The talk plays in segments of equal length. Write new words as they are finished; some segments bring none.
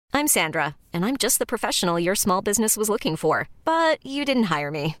I'm Sandra, and I'm just the professional your small business was looking for. But you didn't hire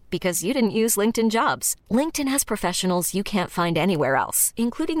me because you didn't use LinkedIn Jobs. LinkedIn has professionals you can't find anywhere else,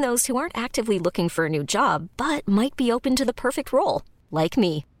 including those who aren't actively looking for a new job, but might be open to the perfect role, like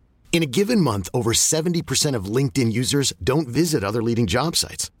me. In a given month, over 70% of LinkedIn users don't visit other leading job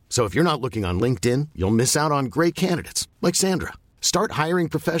sites. So if you're not looking on LinkedIn, you'll miss out on great candidates like Sandra. Start hiring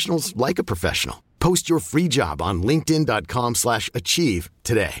professionals like a professional. Post your free job on linkedin.com/achieve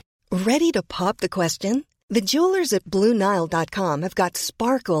today. Ready to pop the question? The jewelers at BlueNile.com have got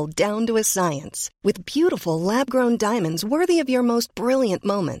sparkle down to a science with beautiful lab-grown diamonds worthy of your most brilliant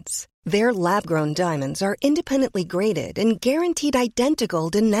moments. Their lab-grown diamonds are independently graded and guaranteed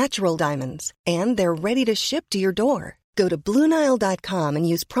identical to natural diamonds. And they're ready to ship to your door. Go to BlueNile.com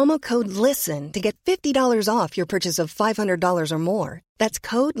and use promo code LISTEN to get $50 off your purchase of $500 or more. That's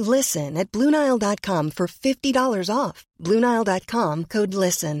code LISTEN at BlueNile.com for $50 off. BlueNile.com, code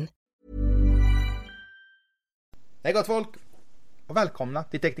LISTEN. Hej gott folk och välkomna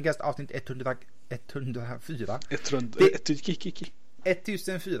till Teknikast avsnitt 104.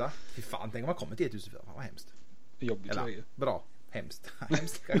 1004. Fy fan, tänk om man kommer till 1004. Vad hemskt. Jobbigt läge. Bra, hemskt.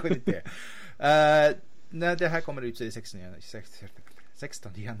 Hemskt kanske inte. När det här kommer ut så är det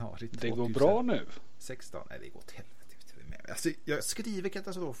 16 januari 2000. Det går bra nu. 16, nej det går till helvete. Alltså, jag skriver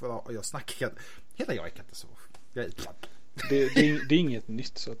katastrof och jag snackar. Hela jag är katastrof. Det är inget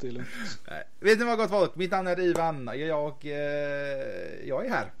nytt så att det är lugnt. Vet ni vad gott folk? Mitt namn är Ivan. Jag är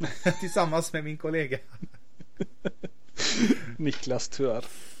här tillsammans med min kollega Niklas tyvärr.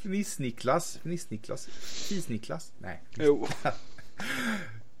 Fniss-Niklas. Fis-Niklas. Nej. Jo.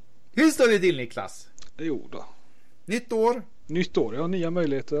 Hur står det till, Niklas? Jo då. Nytt år, jag har nya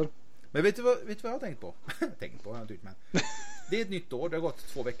möjligheter. Men vet du vad jag har tänkt på? Det är ett nytt år, det har gått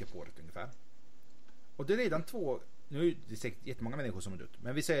 2 veckor på året ungefär. Och det är redan nu är det säkert jättemånga människor som har dött.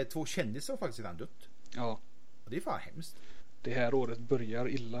 Men vi säger 2 kändisar har faktiskt redan dött. Ja. Och det är fan hemskt. Det här året börjar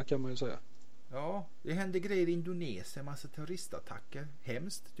illa kan man ju säga. Ja, det händer grejer i Indonesien, massa terroristattacker.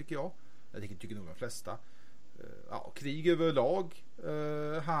 Hemskt tycker jag. Jag tycker nog de flesta. Krig överlag.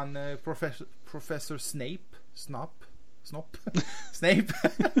 Professor Snape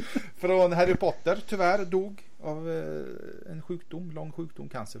från Harry Potter tyvärr dog av en sjukdom, lång sjukdom,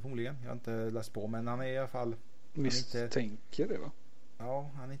 cancer förmodligen. Jag har inte läst på, men han är i alla fall misstänker det va?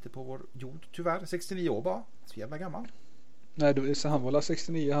 Ja, han är inte på vår jord tyvärr. 69 år bara, så jävla gammal. Nej, så han var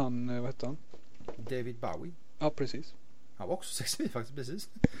 69, vad hette han? David Bowie. Ja, precis. Han var också 69 faktiskt, precis.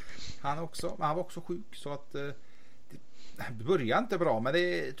 Han var också sjuk, så att det börjar inte bra, men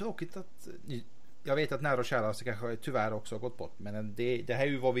det är tråkigt att jag vet att nära och kära så kanske tyvärr också har gått bort, men det här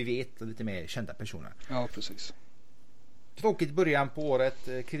är ju vad vi vet, lite mer kända personer. Ja, precis. Tråkigt början på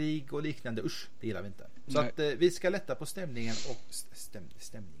året, krig och liknande, usch, det gillar vi inte. Så att vi ska lätta på stämningen och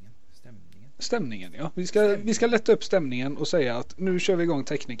stämningen, ja. Vi ska lätta upp stämningen och säga att nu kör vi igång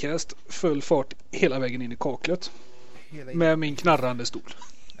Technicast, full fart hela vägen in i kaklet. Med min knarrande stol.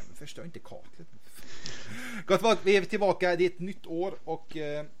 Nej, men förstår inte kaklet. Gott folk, vi är tillbaka, det är ett nytt år och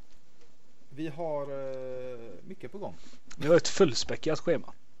vi har mycket på gång. Vi har ett fullspäckat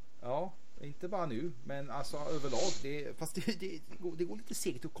schema. Ja, inte bara nu, men alltså överlag. Det går lite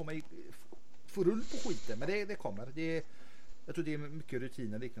segt att få rull på skiten, men det kommer. Jag tror det är mycket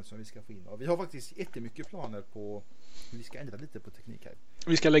rutiner liknande som vi ska få in. Och vi har faktiskt jättemycket planer på hur vi ska ändra lite på teknik här.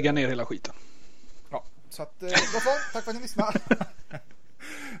 Vi ska lägga ner hela skiten. Ja, så att tack för att ni lyssnar.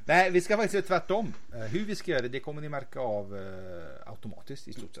 Nej, vi ska faktiskt göra tvärtom. Hur vi ska göra det kommer ni märka av automatiskt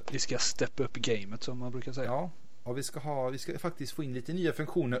i stort sett. Vi ska steppa upp gamet som man brukar säga. Ja, och vi ska faktiskt få in lite nya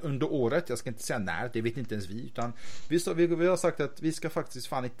funktioner under året. Jag ska inte säga när, det vet inte ens vi. Utan vi har sagt att vi ska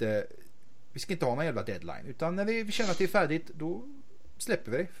faktiskt vi ska inte ha någon jävla deadline. Utan när vi känner att det är färdigt, då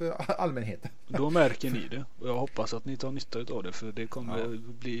släpper vi det för allmänheten. Då märker ni det. Och jag hoppas att ni tar nytta av det. För det kommer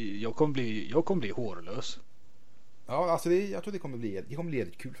bli, jag kommer bli hårlös. Ja, alltså jag tror det kommer bli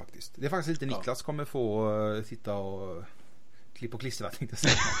lite kul faktiskt. Det är faktiskt lite Niklas kommer få sitta och klippa och klistra, tänkte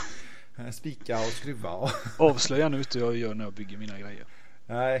jag säga. Spika och skruva och avslöja nu hur jag gör när jag bygger mina grejer.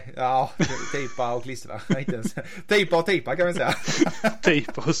 Nej, tejpa och klistra. Inte ens. Tejpa kan man säga.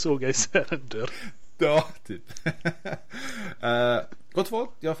 Tejpa och såga isär en dörr. Ja, typ. Gott folk,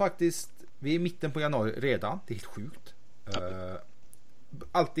 vi är i mitten på januari redan. Det är helt sjukt.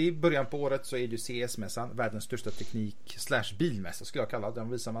 Alltid i början på året så är det CS-mässan, världens största teknik/bilmässa skulle jag kalla det. De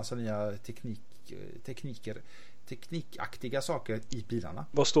visar massa nya teknikaktiga saker i bilarna.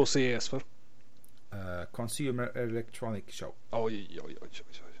 Vad står CS för? Consumer Electronic Show. Oj.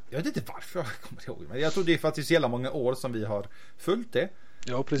 Jag vet inte varför jag kommer ihåg, men jag tror det är för att det är så jävla många år som vi har följt det.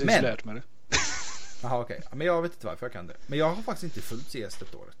 Jag har precis lärt mig det. Jaha, okej. Men jag vet inte varför jag kan det. Men jag har faktiskt inte följt CS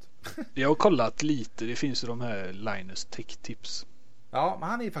detta året. Jag har kollat lite. Det finns ju de här Linus Tech Tips. Ja, men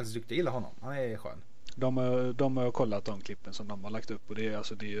han är faktiskt duktig. Jag gillar honom. Han är skön. De har kollat de klippen som de har lagt upp. Och det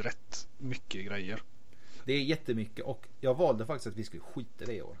är ju rätt mycket grejer. Det är jättemycket. Och jag valde faktiskt att vi skulle skita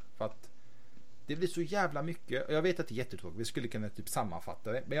det i år. För att det blir så jävla mycket. Och jag vet att det är jättetråkigt. Vi skulle kunna typ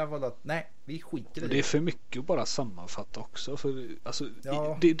sammanfatta det. Men jag valde att nej, vi skiter i det. Det är för mycket att bara sammanfatta också. För alltså,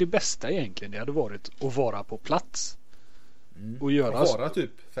 det bästa egentligen det hade varit att vara på plats. Och vara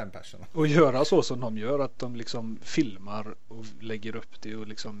typ 5 personer. Och göra så som de gör. Att de liksom filmar och lägger upp det och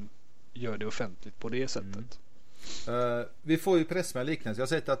liksom gör det offentligt på det sättet. Vi får ju pressmeddelanden liknande. Jag har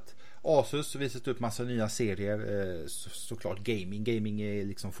sett att Asus visat upp massa nya serier. Såklart gaming är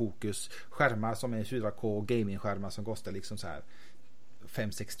liksom fokus. Skärmar som är 4K, gaming-skärmar som kostar liksom så här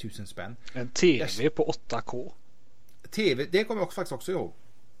 5-6 tusen spänn. En TV på 8K. TV, det kommer jag faktiskt också ihåg.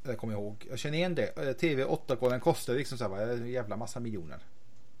 Jag känner igen det. TV 8K, den kostar liksom så här en jävla massa miljoner.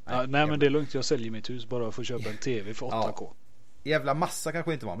 Nej, men det är lugnt. Jag säljer mitt hus bara för att köpa en TV för 8K. Ja. Jävla massa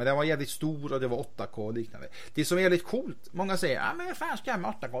kanske inte var, men den var jävligt stor och det var 8K och liknande. Det som är jävligt coolt, många säger men fan ska jag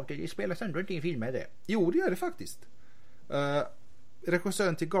med 8K, det spelas ändå inte in filmer med det. Jo, det gör det faktiskt.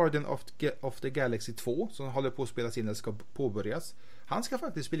 Regissören till Guardian of the Galaxy 2 som håller på att spelas in eller ska påbörjas, han ska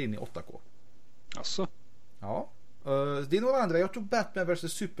faktiskt spela in i 8K. Alltså? Ja. Det är några andra, jag tror Batman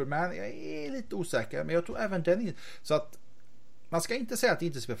vs Superman, jag är lite osäker, men jag tror även den är, så att man ska inte säga att det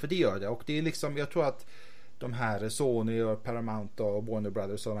inte spelar, för det gör det, och det är liksom, jag tror att de här Sony och Paramount och Warner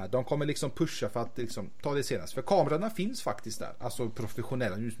Brothers och de kommer liksom pusha för att liksom ta det senast. För kamerorna finns faktiskt där. Alltså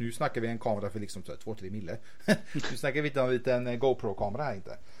professionella. Nu snackar vi en kamera för liksom 2-3 mille. Nu snackar vi inte om en liten GoPro-kamera här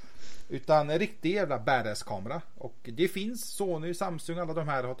inte. Utan en riktig jävla badass-kamera. Och det finns Sony, Samsung, alla de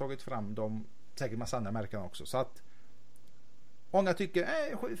här har tagit fram dem. Säkert massa andra märken också. Så att många tycker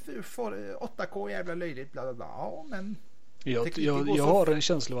 8K jävla löjligt bla bla bla. Ja, men jag har en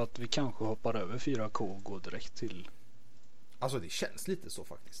känsla av att vi kanske hoppar över 4K och går direkt till. Alltså det känns lite så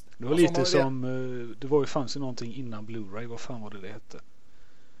faktiskt. Det var lite som det fanns ju någonting innan Blu-ray. Vad fan var det hette?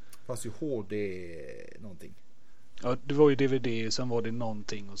 Fast ju HD någonting. Ja, det var ju DVD, sen var det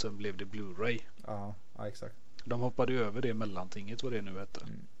någonting och sen blev det Blu-ray. Ja, exakt. De hoppade över det mellantinget, vad det nu hette.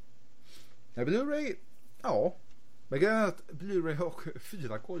 Ja, Blu-ray, ja. Men grejen är att Blu-ray har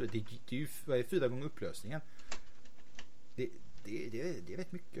 4K, det är ju 4 gånger upplösningen. Det är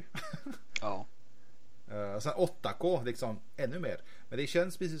rätt mycket. Ja. Sen 8K liksom ännu mer. Men det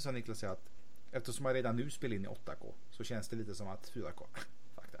känns precis som Niklas säger att eftersom jag redan nu spelar in i 8K så känns det lite som att 4K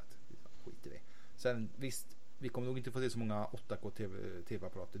skit i det. Sen visst, vi kommer nog inte få se så många 8K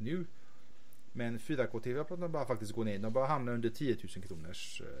tv-apparater nu. Men 4K tv-apparater bara faktiskt gå ner. De bara hamnar under 10 000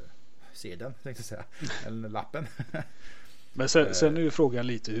 kronors sedeln, tänkte jag säga. Eller lappen. Men sen är ju frågan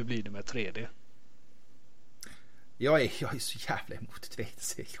lite, hur blir det med 3D? Jag är så jävla emot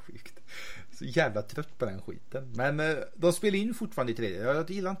 3D, det är sjukt. Så jävla trött på den skiten. Men de spelar in fortfarande i 3D. Jag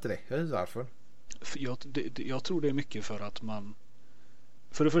gillar inte det. Jag vet inte varför. Jag tror det är mycket för att man,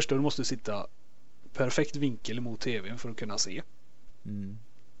 för det första, du måste sitta perfekt vinkel mot tvn för att kunna se.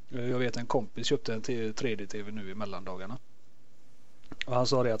 Jag vet en kompis köpte en 3D-tv nu i mellandagarna. Och han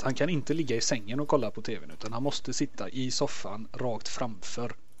sa det att han kan inte ligga i sängen och kolla på tvn, utan han måste sitta i soffan rakt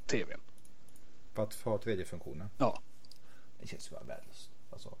framför tvn. För att få 3D-funktionen? Ja. Det känns ju bara värdelöst.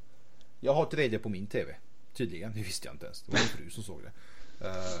 Alltså, jag har 3D på min tv. Tydligen, det visste jag inte ens. Det var min fru som såg det.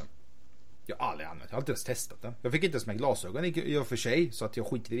 Jag har aldrig använt. Jag har inte ens testat den. Jag fick inte ens med glasögon i och för sig, så att jag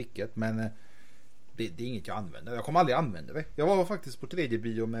skiter i vilket. Men det är inget jag använder. Jag kommer aldrig använda det. Jag var faktiskt på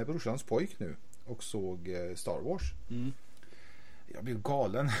 3D-bio med brorsans pojk nu och såg Star Wars. Jag blev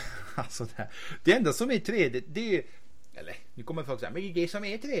galen. Alltså det enda som är 3D, det är, eller nu kommer folk säga, men det som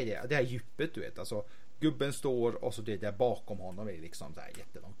är 3D, det här djupet, du vet, alltså gubben står och så det där bakom honom är liksom så här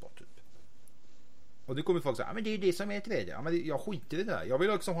jättelångt bort typ. Och nu kommer folk säga, men det är det som är 3D. Ja, men jag skiter i det där. Jag vill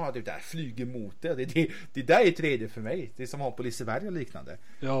också ha typ där flyger mot det. Det där är 3D för mig. Det är som har på Liseberg och liknande.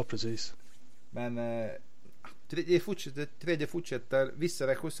 Ja, precis. Men 3D fortsätter. Vissa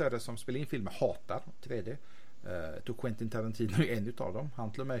regissörer som spelar in filmer hatar 3D. Tog Quentin Tarantino är en utav dem.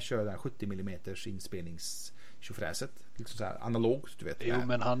 Han till och med kör den 70 mm inspelningstjofräset. Liksom så här analogt, du vet. Jo,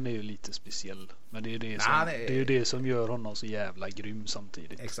 men han är ju lite speciel. Men det är det som, det är ju det som gör honom så jävla grym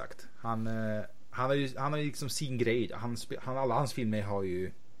samtidigt. Exakt. Han har ju liksom sin grej. Alla hans filmer har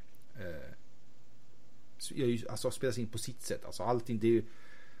ju alltså spelas in på sitt sätt. Alltså allting, det är ju,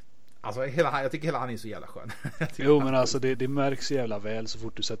 alltså jag tycker hela han är så jävla skön. Jo, men alltså det märks jävla väl så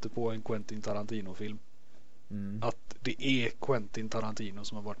fort du sätter på en Quentin Tarantino-film. Att det är Quentin Tarantino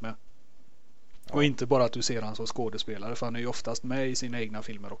som har varit med. Ja. Och inte bara att du ser han som skådespelare, för han är ju oftast med i sina egna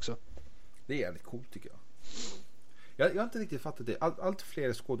filmer också. Det är jävligt coolt tycker jag. Jag har inte riktigt fattat det. Allt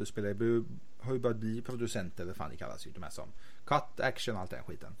fler skådespelare har ju börjat bli producenter, eller fan det kallas ju, de här som cut, action, allt den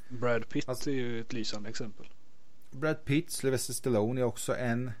skiten. Brad Pitt är ju ett lysande exempel. Brad Pitt, Sylvester Stallone är också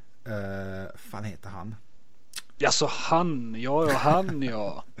en. Fan heter han? Ja, så han,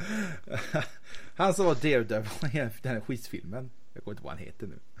 ja. Han som var Daredevil i den här skitfilmen. Jag kommer inte vad han heter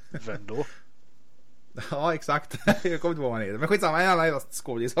nu. Vem då? Ja, exakt. Jag kommer inte vad han heter. Men skitsamma, en annan jävla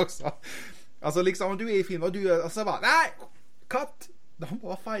skådis också. Alltså liksom om du är i film och du är, alltså bara, nej, cut. De bara,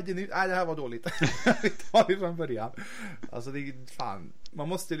 vad fan är det nu? Nej, det här var dåligt. Vi tar det från början. Alltså det är fan, man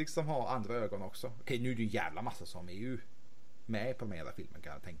måste liksom ha andra ögon också. Okej, nu är det ju jävla massa som är ju med på den hela filmen,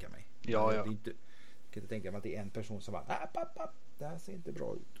 kan jag tänka mig. Ja. Det är inte, jag kan inte tänka mig att det är en person som bara, det här ser inte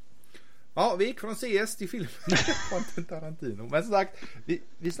bra ut. Ja, vi gick från CS till film. Quentin Tarantino. Men som sagt,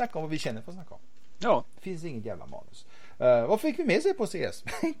 vi snackar om vad vi känner för att snacka om. Ja. Det finns ingen jävla manus. Vad fick vi med sig på CS?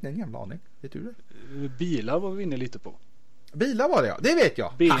 Inte en jävla aning. Vet du det? Bilar var vi inne lite på. Bilar var det, ja. Det vet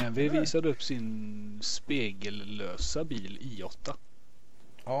jag. BMW visade upp sin spegellösa bil i8.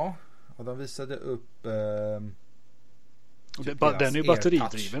 Ja, och de visade upp och den är ju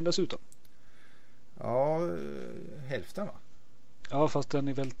batteridriven dessutom. Ja, hälften va? Ja, fast den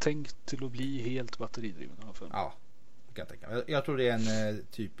är väl tänkt till att bli helt batteridriven. Ja, det kan jag tänka mig. Jag tror det är en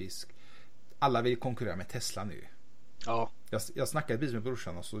typisk, alla vill konkurrera med Tesla nu. Ja. Jag snackade precis med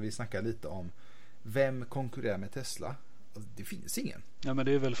brorsan och så vi snackade lite om vem konkurrerar med Tesla. Det finns ingen. Ja, men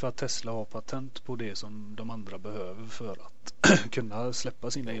det är väl för att Tesla har patent på det som de andra behöver för att kunna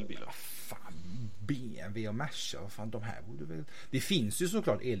släppa sina elbilar. Fan, BMW och Merca, vad fan, de här borde väl... Det finns ju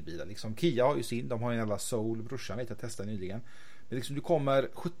såklart elbilar liksom. Kia har ju sin, de har en jävla Soul, brorsan vet jag testade nyligen. Men liksom du kommer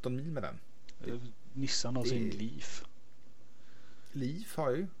 17 mil med den. Nissan har sin Leaf. Leaf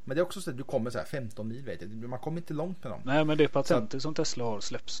har ju, men det är också så att du kommer så här 15 mil vet jag. Man kommer inte långt med dem. Nej, men det är patenter som Tesla har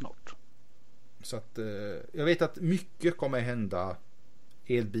släppt snart. Så att jag vet att mycket kommer hända.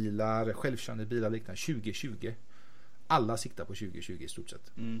 Elbilar, självkörande bilar liknande 2020. Alla siktar på 2020 i stort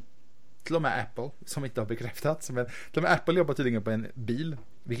sett. Till och med Apple, som inte har bekräftats, men till och med Apple jobbar tydligen på en bil,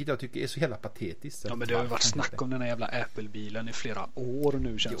 vilket jag tycker är så jävla patetiskt. Ja, men det har ju varit snack om den här jävla Apple-bilen i flera år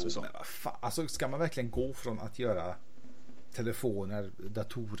nu, känns det som. Men vad fan, alltså ska man verkligen gå från att göra telefoner,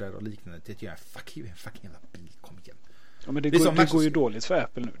 datorer och liknande till att göra en fucking jävla bil, kom igen. Ja, men det går ju dåligt för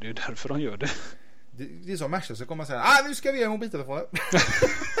Apple nu, det är ju därför de gör det. Det är som Merca, så kommer man säga, nu ska vi göra mobiltelefoner.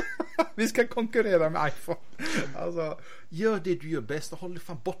 Vi ska konkurrera med iPhone. Alltså, gör det du gör bäst och håll det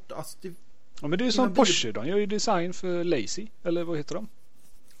fan borta. Alltså, ja, men det är ju som Porsche, de gör ju design för Lazy, eller vad heter de?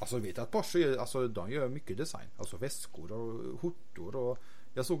 Alltså vet att Porsche, alltså, de gör mycket design. Alltså väskor och skjortor och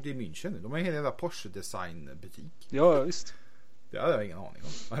jag såg det i München nu. De har en hel jävla Porsche designbutik. Ja, visst. Det hade jag ingen aning om.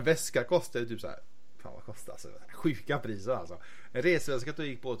 En väska kostar typ så här, fan vad kostar alltså, sjuka priser alltså. En resväska då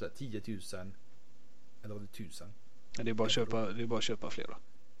gick på 10 000 eller var det 1000. Ja, det är bara att köpa flera.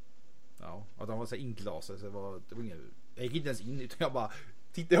 Ja, och de var så inglasade så det var ingen, jag gick inte ens in utan jag bara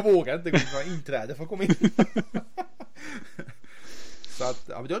tittade, jag vågade inte gå in för inträde för att komma in. Så att,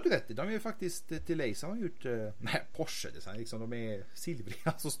 ja, men det har du rätt i. De är ju faktiskt till Laser har gjort Porsche design liksom, de är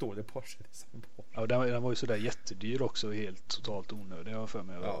silvriga så står det Porsche design på. Ja, den var ju sådär jättedyr också, helt totalt onödig, jag för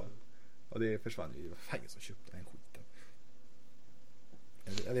mig. Ja, och det försvann ju, fan ingen som köpte den skiten.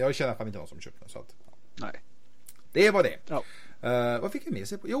 Eller jag känner fan inte någon som köpte den så att ja. Nej. Det var det. Ja. Vad fick vi med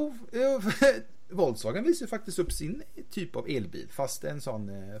sig på? Jo, Volkswagen visar faktiskt upp sin typ av elbil, fast en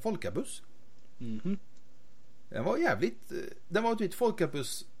sån folkabuss. Den var jävligt, den var typ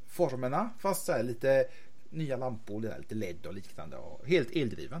folkabussformerna, fast så här lite nya lampor, lite LED och liknande och helt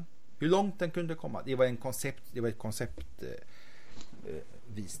eldriven. Hur långt den kunde komma, det var ett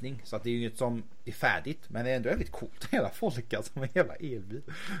konceptvisning, så att det är ju inget som är färdigt, men det är ändå väldigt coolt. Hela folka som en jävla elbil.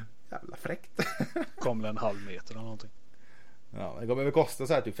 Jävla fräckt. Kom en halv meter eller någonting. Ja, det kommer väl kosta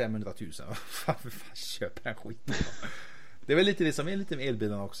så här typ 500 000. Varför fan köper den skiten? Det är väl lite det som är lite med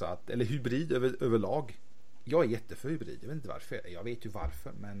elbilen också, att, eller hybrid överlag. Jag är jätteför hybrid, jag vet inte varför. Jag vet ju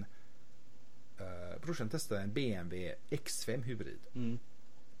varför, men brorsan testade en BMW X5 hybrid.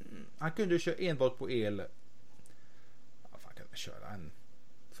 Han kunde köra enbart på el. Vad fan kan man köra? En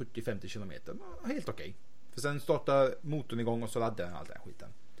 40-50 kilometer. Helt okej. För sen startar motorn igång och så laddar den all den skiten.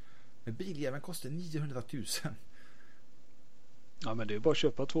 Men biljäveln kostar 900 000. Ja, men det är bara att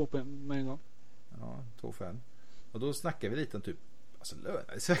köpa 2 med en gång. Ja, 2 för en. Och då snackar vi lite om typ, alltså lönar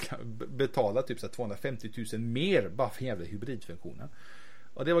det sig betala typ så 250 000 mer bara för jävla hybridfunktionen.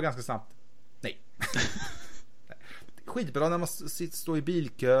 Och det var ganska snabbt. Nej. Skitbra när man står i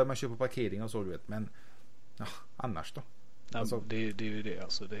bilkö, man kör på parkering och så, du vet, men ja, annars då. Alltså, det är ju det,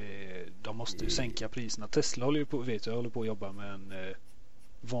 alltså de måste ju sänka priserna. Tesla håller på att jobba med en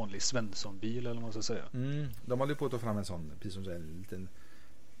vanlig Svensson-bil eller vad man ska säga. De håller på att ta fram en sån, precis som en liten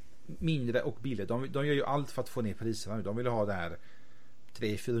mindre och billig. De gör ju allt för att få ner priserna. De vill ha det här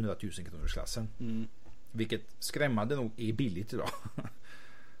 300 000 kronors klassen. Vilket skrämmande nog är billigt idag.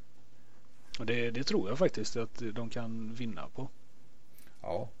 Och det tror jag faktiskt att de kan vinna på.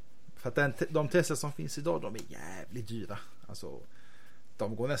 Ja, för att de Tesla som finns idag, de är jävligt dyra. Alltså,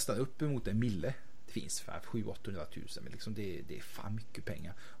 de går nästan upp emot en mille. Det finns för 700-800 000, men liksom det är fan mycket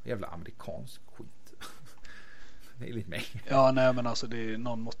pengar. Och jävla amerikansk skit. Det är lite mig. Ja, nej, men alltså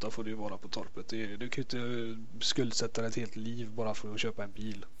någon måtta får det ju vara på torpet. Du kan ju inte skuldsätta ett helt liv bara för att köpa en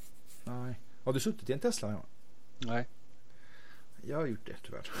bil. Nej. Har du suttit i en Tesla någon gång? Nej. Jag har gjort det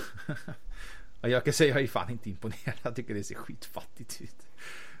tyvärr. Och jag kan säga jag är fan inte imponerad. Jag tycker det ser skitfattigt ut.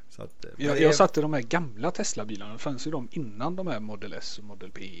 Så att, jag satt i de här gamla Tesla-bilarna. Det fanns ju de innan de här Model S och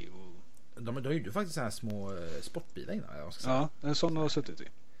Model P. Och... De gjorde ju faktiskt så här små sportbilar innan. Jag ska säga. Ja, en sån har jag suttit i.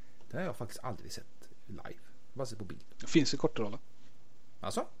 Det har jag faktiskt aldrig sett live. Bara sett på bild. Det finns i kortroller.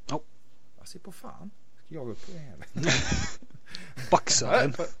 Alltså? Ja. Jag ser på fan. Ska jag gå upp på det här?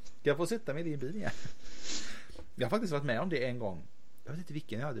 Baxaren. Jag får sitta med i din bil igen. Jag har faktiskt varit med om det en gång. Jag vet inte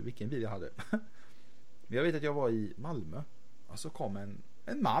vilken bil jag hade. Men jag vet att jag var i Malmö. Och så kom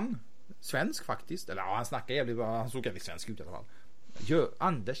en man. Svensk faktiskt. Eller ja, han snackade jävligt bra. Han såg jävligt svensk ut i alla fall.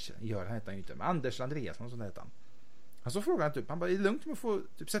 Anders heter han ju inte. Men Anders Andreasson, så heter han. Han så frågade han typ. Han bara, är det lugnt om jag får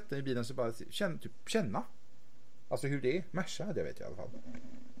typ sätta i bilen så bara känna. Alltså hur det är. Merca hade jag vet i alla fall.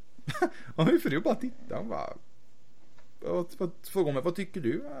 Och hur för du bara titta. Han bara. Fråga mig, vad tycker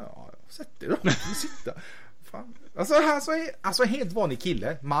du? Ja, sätt dig då. Sitta. Fan. Alltså helt vanlig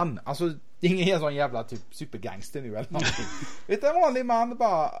kille. Man. Alltså det är ingen sån jävla typ supergangster nu eller någonting. Vet du, en vanlig man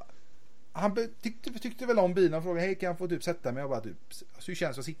bara. Han tyckte väl om bilen och frågade, hej kan jag få typ sätta mig och bara typ. Alltså hur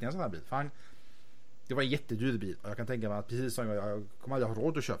känns det att sitta i en sån här bil? Fan. Det var en jättedyr bil. Och jag kan tänka mig att precis som jag kommer aldrig ha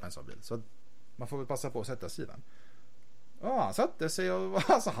råd att köpa en sån bil. Så att man får väl passa på att sätta sidan. Ja, han satte sig och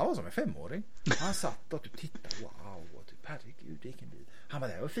alltså, han var som en 5-åring. Han satt och typ tittade. Wow, typ herregud, vilken bil. Han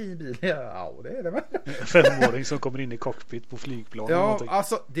bara, det var en fin bil. Ja, det är det väl. 5-åring som kommer in i cockpit på flygplan. Ja,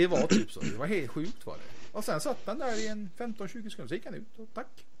 alltså det var typ så. Det var helt sjukt var det. Och sen satt han där i en 15-20 sekunder. Så gick han ut och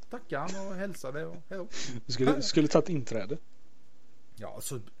tackade han och hälsade och hej. Du skulle tagit inträde. Ja,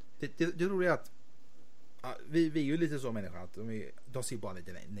 så det roliga är att vi är ju lite så människor att de ser bara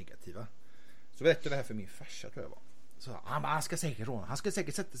lite negativa. Så berättade det här för min farsa tror jag var. Så han ska säkert råna. Han ska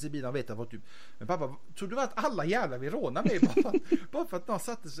säkert sätta sig i bilen och veta vad typ. Men pappa, tror du att alla jävlar vill råna mig bara för att någon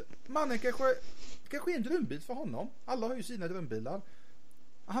satte sig? Mannen kanske är en drömbil för honom. Alla har ju sina drömbilar.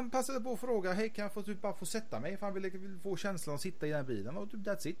 Han passade på att fråga, hej kan jag få typ bara få sätta mig? För han vill få känslan att sitta i den bilen och typ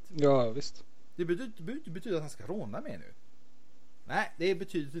that's it. Ja, visst. Det betyder att han ska råna mig nu. Nej, det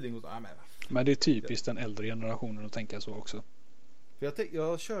betyder tydligen att men det är typiskt den äldre generationen att tänka så också. För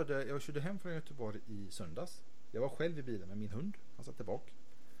jag körde hem från Göteborg i söndags. Jag var själv i bilen med min hund. Han satt tillbaka.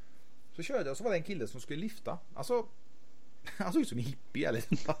 Så körde jag och så var det en kille som skulle lyfta. Alltså han såg ut som en hippie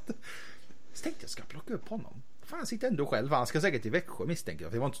eller något. Så tänkte jag ska plocka upp honom. Fan, han sitter ändå själv. Han ska säkert till Växjö misstänker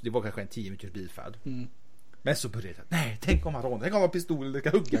jag. Det var kanske en 10 minuters bilfärd. Men så började jag. Nej, tänk om han rånar. Tänk om han har pistol eller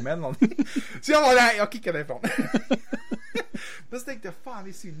kan hugga med någonting. Så jag kickade ifrån. Men så tänkte jag, fan det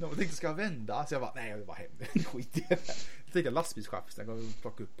är synd om. Jag tänkte ska jag vända. Så jag bara, nej jag vill bara hem. Skit i det. Jag tänkte lastbilschaffis. Jag kan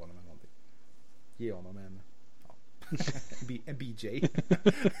plocka upp honom eller någonting. Ge honom en BJ.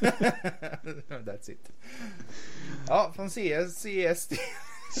 That's it. Ja, från CS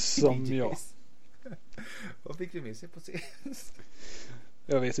som jag. Vad fick du med sig på CS?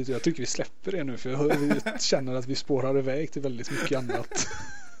 Jag vet inte, jag tycker vi släpper det nu för jag känner att vi spårar iväg till väldigt mycket annat.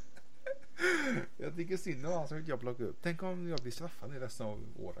 Jag tycker synd om han som inte jag plockar upp. Tänk om jag blir straffad i resten av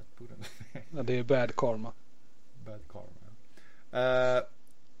året på grund av det. Ja, det är bad karma. Bad karma.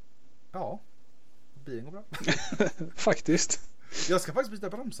 Ja. Bilen går bra. Faktiskt. Jag ska faktiskt byta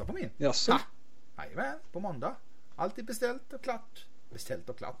bromsar på min. Jaså? Jajamän, på måndag. Allt är beställt och klart.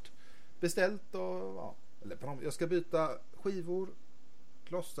 Beställt och ja. Jag ska byta skivor,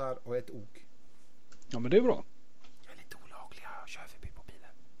 klossar och ett ok. Ja, men det är bra. Jag är lite olaglig. Jag kör förbi på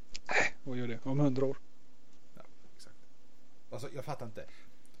bilen. Vad gör det? Om 100 år? Ja, exakt. Alltså, jag fattar inte.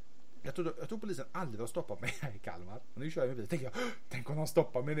 Jag tror polisen aldrig har stoppat mig här i Kalmar. Och nu kör jag med bil. Tänker jag, tänk om de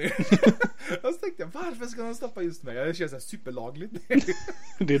stoppar mig nu. Och så tänkte jag, varför ska de stoppa just mig? Det känns så superlagligt.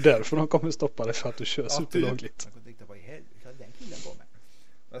 Det är därför de kommer stoppa dig, för att du kör superlagligt. Jag tänkte, vad i helvete den killen på mig?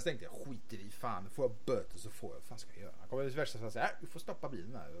 Och så tänkte jag, skiter i fan. Får jag böter så får jag. Vad fan ska jag göra? Jag kommer det värsta så att säga, du får stoppa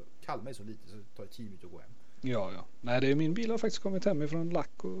bilen här. Kalla mig så lite så tar det 10 minuter att gå hem. Ja. Nej, det är min bil har faktiskt kommit hem ifrån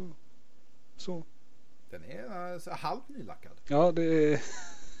lack och så. Den är alltså halvt nylackad. Ja, det är...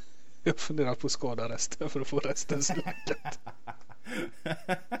 Jag funderar på att skada resten för att få resten slackat.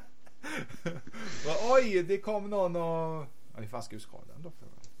 Oj, det kom någon och... Hur fan ska vi skada den då?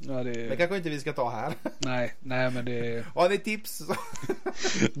 Ja, det kanske inte vi ska ta här. Nej men det... Har ni tips?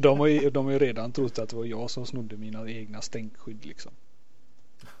 De har ju redan trott att det var jag som snodde mina egna stänkskydd liksom.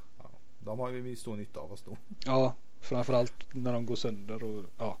 Ja, de har ju stor nytta av oss då. Ja, framförallt när de går sönder och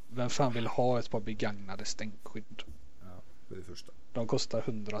ja, vem fan vill ha ett par begagnade stänkskydd? Ja, för det första. De kostar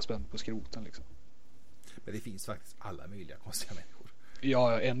 100 spänn på skroten liksom. Men det finns faktiskt alla möjliga konstiga människor.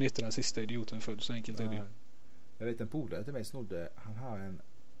 Ja, en inte den sista idioten född, så enkelt är det ju. Jag vet en polare till mig snodde, han har en,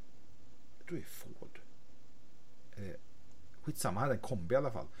 jag tror det är Ford. Skitsamma, han hade en kombi i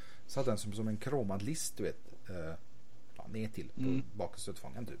alla fall. Så hade den som en kromad list, du vet. Ner till på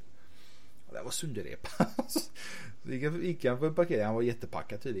bakstötfångaren typ. Och det var sönderrepa. Så gick han på en parkering, han var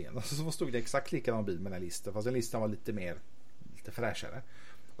jättepackad tydligen. Och så stod det exakt likadan bil med den här listan. Fast den listan var lite fräschare.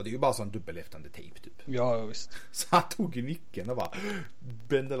 Och det är ju bara sån dubbelhäftande tejp typ. Ja, visst. Så han tog ju nyckeln och bara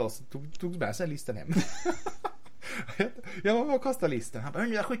bände loss, tog med sig listan hem. Jag bara, vad kostar listan? Han bara,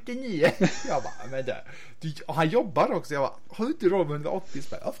 179. Jag bara, men det. Och han jobbar också. Jag bara, har du inte råd med 180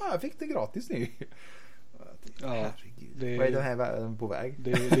 spänn? Ja, fan, jag fick det gratis nu. Ja, herregud. Vad är den här världen på väg?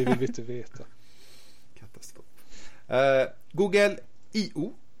 Det vill vi inte veta. Katastrof. Google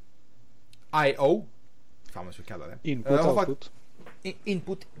I.O. Fan, vad ska jag kalla det?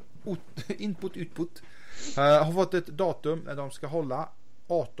 Input, utput. Har fått ett datum när de ska hålla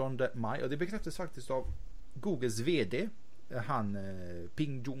 18 maj. Och det bekräftas faktiskt av Googles vd. Han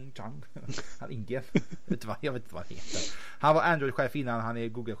Ping Jong Chang. Han Indien. Jag vet inte vad han heter. Han var Android-chef innan, han är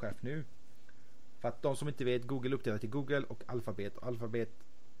Google-chef nu. För att de som inte vet, Google uppdelar till Google och Alphabet. Alphabet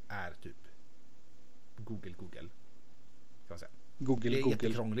är typ Google. Kan man säga. Google. Det är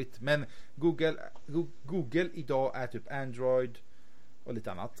jättekrångligt. Men Google idag är typ Android och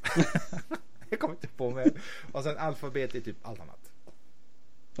lite annat. Jag kommer inte på mig. Och sen Alphabet är typ allt annat.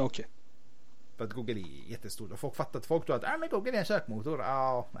 Okej. För att Google är jättestor. Och folk tror att men Google är en sökmotor.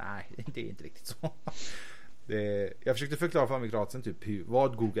 Nej, det är inte riktigt så. Jag försökte förklara för amerikanen typ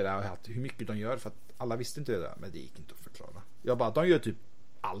vad Google är och hur mycket de gör. För att alla visste inte det där. Men det gick inte att förklara. Jag bara, de gör typ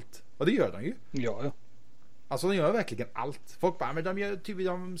allt. Och det gör de ju. Ja. Alltså de gör verkligen allt. Folk bara, men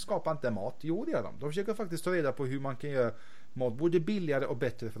de skapar inte mat. Jo, det gör de. De försöker faktiskt ta reda på hur man kan göra mat både billigare och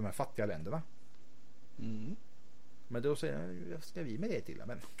bättre för de här fattiga länderna. Men då säger jag, vad ska vi med det till?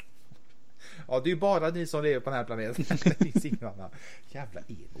 Men ja, det är ju bara ni som lever på den här planeten. Det finns ingen annan. Jävla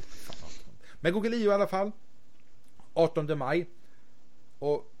ego. Men Google I.O. i alla fall 18 maj.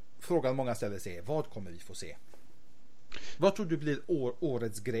 Och frågan många ställer sig är, vad kommer vi få se? Vad tror du blir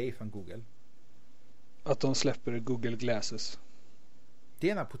årets grej från Google? Att de släpper Google Glasses. Det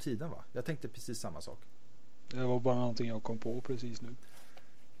är på tiden, va? Jag tänkte precis samma sak. Det var bara någonting jag kom på precis nu.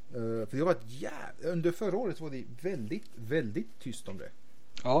 För det var under förra året var det väldigt, väldigt tyst om det.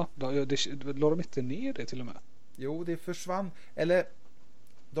 Ja, la de inte ner det till och med? Jo, det försvann. Eller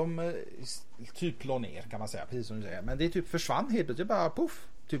de typ la ner, kan man säga, precis som du säger. Men det typ försvann helt plötsligt, bara puff.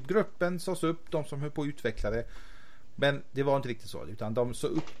 Typ gruppen sås upp, de som höll på att utveckla det. Men det var inte riktigt så, utan de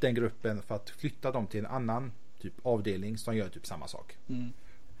såg upp den gruppen för att flytta dem till en annan typ avdelning som gör typ samma sak.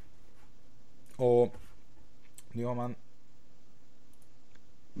 Och nu har man...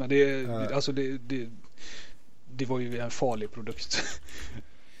 Men det var ju en farlig produkt.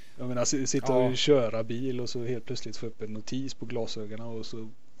 Jag menar, sitta och köra bil och så helt plötsligt få upp en notis på glasögonen och så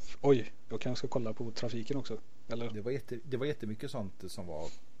oj, jag kanske ska kolla på trafiken också. Eller? Det var jättemycket sånt som var...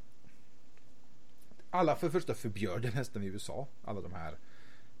 Alla för första förbjöd det nästan i USA. Alla de här...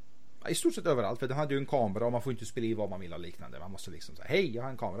 I stort sett överallt. För den hade ju en kamera och man får inte spela i vad man vill och liknande. Man måste liksom säga, hej, jag har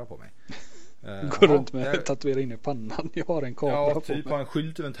en kamera på mig. Gå runt med tatuera in i pannan. Jag har en kamera på typ mig. Har en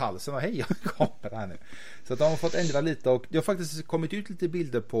skylt runt halsen och hej, jag har en kamera här nu. Så att de har fått ändra lite. Och det har faktiskt kommit ut lite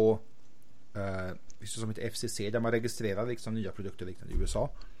bilder på som ett FCC där man registrerar liksom nya produkter liknande i USA.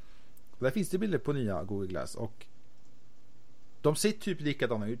 Och där finns det bilder på nya Google Glass och de ser typ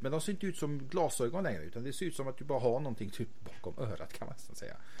likadana ut, men de ser inte ut som glasögon längre, utan det ser ut som att du bara har någonting typ bakom örat, kan man nästan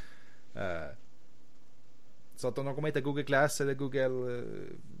säga. Så att om de kommer heta Google Glass eller Google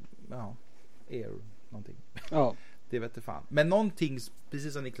Air någonting. Ja. Det vet jag fan. Men någonting,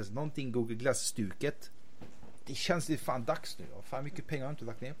 precis som Niklas, någonting Google Glass-stuket. Det känns ju fan dags nu. Fan mycket pengar har inte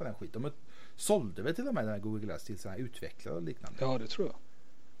lagt ner på den skiten. De sålde väl till och med den här Google Glass till sådana här utvecklare och liknande. Ja, det tror jag.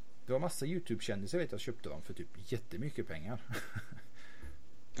 Det var massa YouTube-kändisar jag köpte dem för typ jättemycket pengar.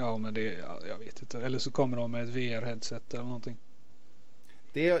 Ja, men jag vet inte. Eller så kommer de med ett VR-headset eller någonting.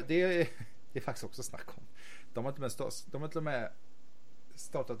 Det är faktiskt också snack om. De har till och med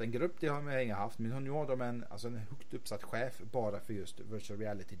startat en grupp, det har de inte haft, men nu har de en högt uppsatt chef bara för just virtual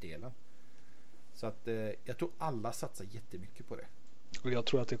reality-delen. Så att jag tror alla satsar jättemycket på det. Och jag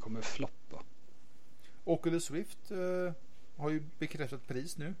tror att det kommer floppa. Oculus Rift har ju bekräftat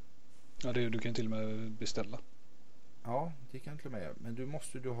pris nu. Ja, du kan till och med beställa. Ja, det kan till och med. Men du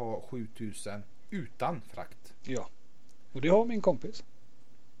måste ha 7000 utan frakt. Ja, och det har min kompis.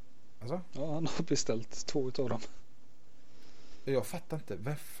 Alltså? Ja, han har beställt 2 utav dem. Jag fattar inte.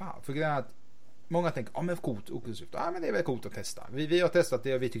 Vem fan? För grejen är att många tänker, men coolt Oculus Rift. Men det är väl coolt att testa. Vi har testat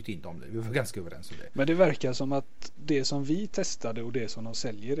det och vi tyckte inte om det. Vi var ganska överens om det. Men det verkar som att det som vi testade och det som de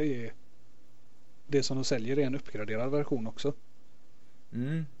säljer är en uppgraderad version också.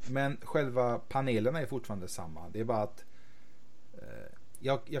 Men själva panelerna är fortfarande samma. Det är bara att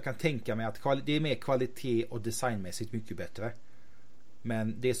jag kan tänka mig att det är mer kvalitet och designmässigt mycket bättre.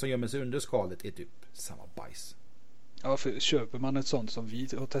 Men det som gömmer sig under skalet är typ samma bajs. Ja, för köper man ett sånt som vi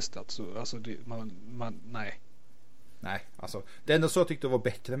har testat så alltså nej. Nej, alltså det enda så jag tyckte var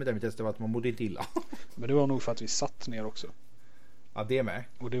bättre med det vi testade var att man mådde inte illa. Men det var nog för att vi satt ner också. Ja, det är med.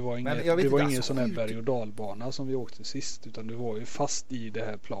 Och det var ingen sån här berg- och dalbana som vi åkte sist, utan det var ju fast i det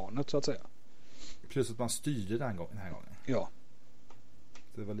här planet så att säga. Plus att man styrde den här gången. Ja.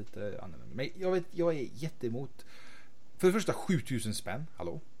 Så det var lite annorlunda. Men jag är jätteemot. För det första 7000 spänn,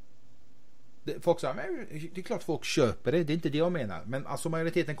 hallå? Folk säger, men det är klart folk köper det. Det är inte det jag menar. Men alltså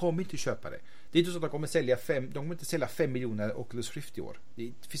majoriteten kommer inte köpa det. Det är inte så att de kommer inte sälja 5 miljoner Oculus Rift i år.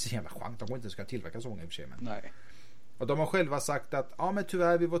 Det finns en jävla chans. De kommer inte ska tillverka så många i och för sig. Men. Nej. Och de har själva sagt att men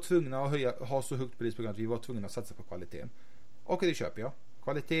tyvärr vi var tvungna att ha så högt pris på grund av att vi var tvungna att satsa på kvaliteten. Okej, det köper jag.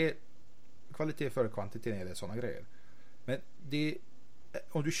 Kvalitet före kvantitet eller sådana grejer. Men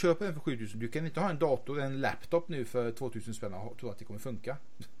om du köper den för 7000, du kan inte ha en dator, en laptop nu för 2000 spänn och tro att det kommer funka.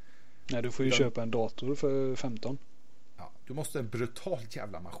 Nej, du får ju köpa en dator för 15. Ja, du måste ha en brutalt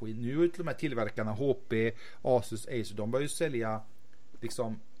jävla maskin. Nu är det de här tillverkarna HP, Asus, Acer, de börjar ju sälja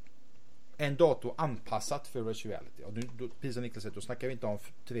liksom en dator anpassat för virtual reality. Och precis som Niklas säger, då snackar vi inte om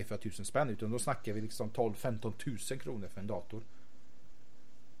 3-4 tusen spänn, utan då snackar vi liksom 12-15 tusen kronor för en dator.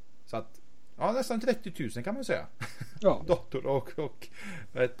 Så att nästan 30 000 kan man säga. Ja. Dator och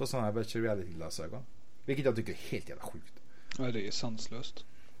ett på sådana här virtual reality glasögon. Vilket jag tycker är helt jävla sjukt. Ja, det är sanslöst.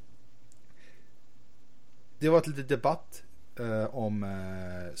 Det var ett litet debatt om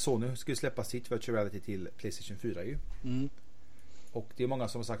Sony skulle släppa sitt virtual reality till PlayStation 4 ju. Och det är många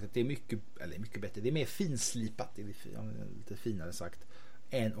som har sagt att det är mycket bättre. Det är mer finslipat, det är lite finare sagt,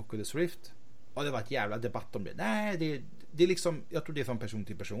 än Oculus Rift. Och det var ett jävla debatt om det. Nej, det är liksom, jag tror det är från person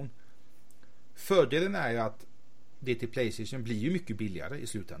till person. Fördelen är ju att det till PlayStation blir ju mycket billigare i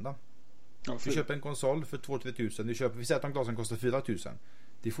slutändan. Ja, du köper en konsol för 2-3 tusen. Vi säger att en glasen kostar 4 000.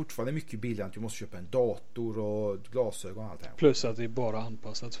 Det är fortfarande mycket billigare att du måste köpa en dator och glasögon och allt det här. Plus att det är bara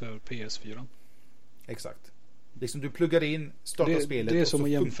anpassat för PS4. Exakt. Liksom du pluggar in, startar spelet. Det är och som så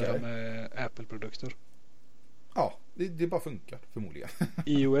att jämföra funkar med Apple-produkter. Ja, det bara funkar förmodligen.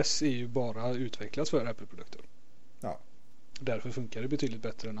 iOS är ju bara utvecklat för Apple-produkter. Ja. Därför funkar det betydligt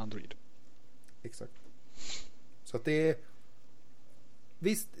bättre än Android. Exakt. Så att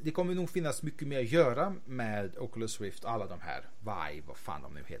visst, det kommer nog finnas mycket mer att göra med Oculus Rift och alla de här Vive, vad fan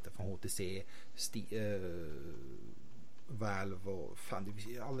de nu heter, från HTC, Valve och fan,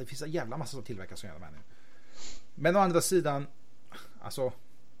 det finns en jävla massa som tillverkas som gör de här nu. Men å andra sidan, alltså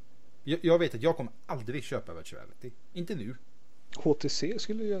jag vet att jag kommer aldrig köpa virtual reality. Inte nu. HTC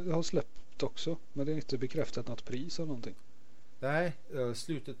skulle jag ha släppt också, men det är inte bekräftat något pris eller någonting. Nej,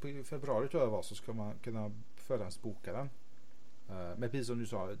 slutet på februari tror jag var, så ska man kunna förhandsboka den. Men precis som du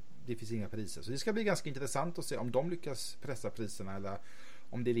sa, det finns inga priser. Så det ska bli ganska intressant att se om de lyckas pressa priserna eller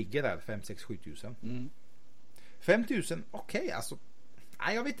om det ligger där 5, 6, 7 tusen. 5 000, okej, alltså.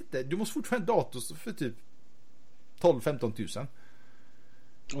 Nej, jag vet inte. Du måste fortfarande en dator för typ 12-15 tusen.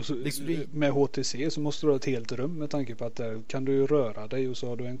 Och så, med HTC så måste du ha ett helt rum med tanke på att där kan du röra dig och så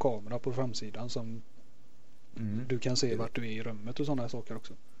har du en kamera på framsidan som du kan se vart du är i rummet och sådana saker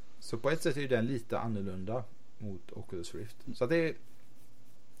också. Så på ett sätt är den lite annorlunda mot Oculus Rift. Så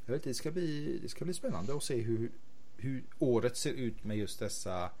det ska bli spännande att se hur året ser ut med just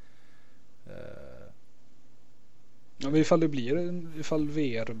dessa ja, ifall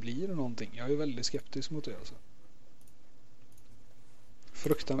VR blir någonting. Jag är väldigt skeptisk mot det alltså.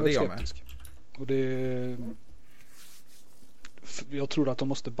 Fruktansvärt skeptisk. Och jag tror att de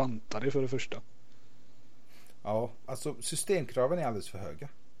måste banta det för det första. Ja, alltså systemkraven är alldeles för höga,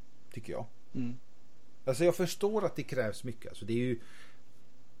 tycker jag. Alltså jag förstår att det krävs mycket. Alltså det är ju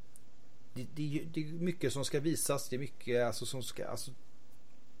det är mycket som ska visas. Det är mycket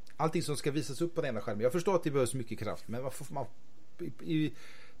allting som ska visas upp på den ena skärmen. Jag förstår att det behövs mycket kraft, men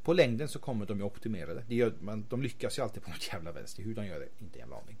på längden så kommer de ju optimera det. De lyckas ju alltid på något jävla vänster. Hur de gör det, inte en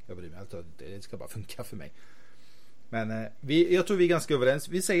jävla aning. Jag bryr mig alltså, det ska bara funka för mig. Men jag tror vi är ganska överens.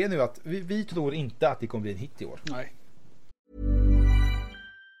 Vi säger nu att vi tror inte att det kommer bli en hit i år. Nej.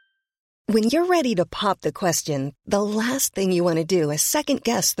 When you're ready to pop the question, the last thing you want to do is second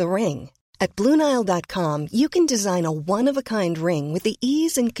guess the ring. At BlueNile.com, you can design a one-of-a-kind ring with the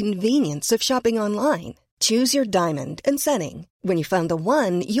ease and convenience of shopping online. Choose your diamond and setting. When you find the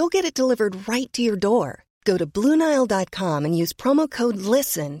one, you'll get it delivered right to your door. Go to BlueNile.com and use promo code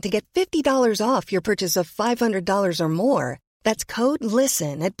LISTEN to get $50 off your purchase of $500 or more. That's code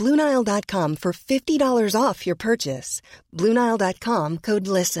LISTEN at BlueNile.com for $50 off your purchase. BlueNile.com, code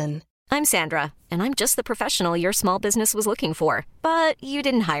LISTEN. I'm Sandra, and I'm just the professional your small business was looking for. But you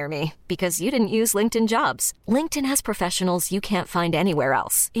didn't hire me because you didn't use LinkedIn Jobs. LinkedIn has professionals you can't find anywhere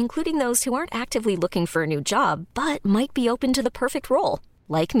else, including those who aren't actively looking for a new job, but might be open to the perfect role,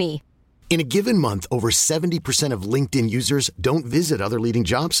 like me. In a given month, over 70% of LinkedIn users don't visit other leading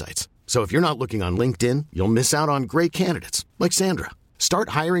job sites. So if you're not looking on LinkedIn, you'll miss out on great candidates like Sandra. Start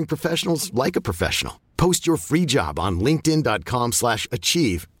hiring professionals like a professional. Post your free job on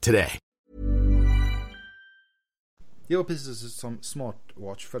linkedin.com/achieve today. Det var precis som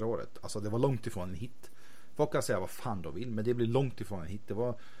Smartwatch förra året. Alltså det var långt ifrån en hit. Folk kan säga vad fan de vill, men det blir långt ifrån en hit. Det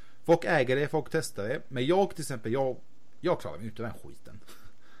var, folk äger det, folk testar det. Men jag till exempel, jag klarar mig ute den skiten.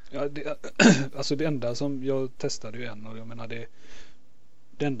 Ja, alltså det enda som jag testade ju en, och jag menar det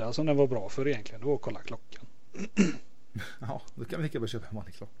enda som den var bra för egentligen, det var att kolla klockan. Ja, då kan vi lika bra köpa en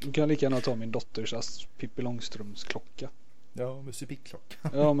vanlig klocka. Du kan lika gärna ta min dotters Pippi Långstrumps klocka. Ja, musikklocka.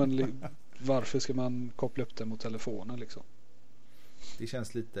 Ja, men varför ska man koppla upp den mot telefonen liksom? Det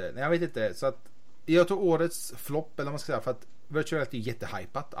känns lite, nej jag vet inte, så att jag tror årets flopp, eller vad man ska säga, för att virtual reality är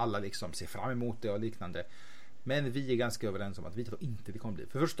jättehypat, alla liksom ser fram emot det och liknande. Men vi är ganska överens om att vi tror inte det kommer bli.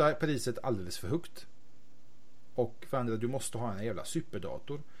 För första är priset alldeles för högt. Och för andra, du måste ha en jävla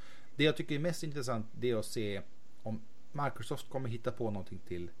superdator. Det jag tycker är mest intressant, det är att se om Microsoft kommer hitta på någonting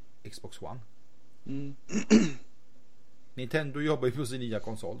till Xbox One. Mm. Nintendo jobbar ju på sin nya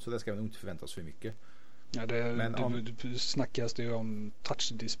konsol, så det ska vi nog inte förvänta oss för mycket. Ja, det snackas det ju om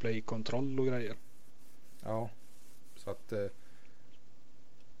touch display kontroll och grejer. Ja, så att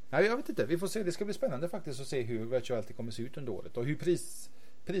nej, jag vet inte, vi får se, det ska bli spännande faktiskt att se hur virtuality kommer se ut under året och hur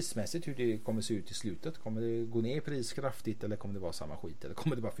prismässigt hur det kommer se ut i slutet. Kommer det gå ner i pris kraftigt, eller kommer det vara samma skit, eller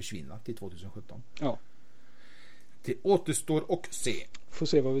kommer det bara försvinna till 2017? Ja. Det återstår och se. Får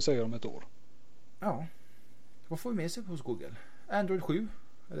se vad vi säger om ett år. Ja. Vad får vi med sig hos Google? Android 7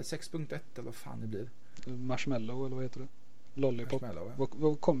 eller 6.1 eller vad fan det blir. Marshmallow eller vad heter det? Lollipop. Marshmallow, ja.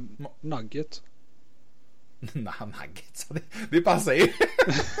 Vad kom? Nugget? Nej, Nugget. Det passar ju.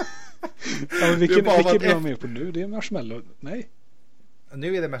 Ja, vilken är jag med på nu? Det är Marshmallow. Nej.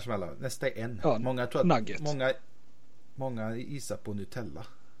 Nu är det Marshmallow. Nästa är en. Ja, många tror att Nugget. Många gissar på Nutella.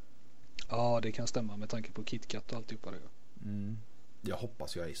 Ja, det kan stämma med tanke på KitKat och alltihopa det. Mm. Jag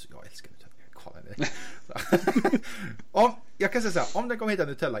hoppas, jag älskar Nutella. Jag kan säga så här, om den kommer hitta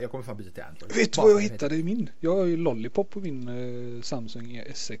Nutella, jag kommer fan byta till Android. Vet du vad jag hittade i min? Jag har ju Lollipop på min Samsung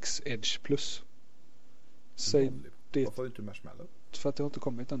S6 Edge Plus. Säg det. Varför har du inte Marshmallow? För att det har inte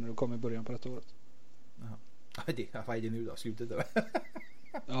kommit ännu, det kommer i början på detta året. Vad är det nu då? Slutet då?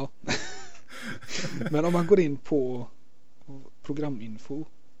 Ja. Men om man går in på programinfo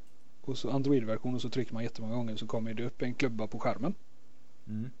och så Android-version och så trycker man jättemånga gånger, så kommer det upp en klubba på skärmen.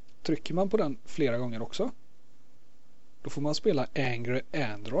 Mm. Trycker man på den flera gånger också, då får man spela Angry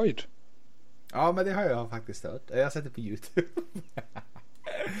Android. Ja, men det har jag faktiskt hört. Jag har sett det på YouTube.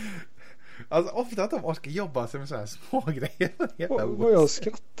 Alltså ofta att de orkar jobba som så här små grejer. Vad jag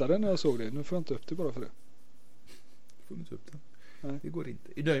skrattade när jag såg det. Nu får jag inte upp det bara för det. Får inte upp den. Nej. Det går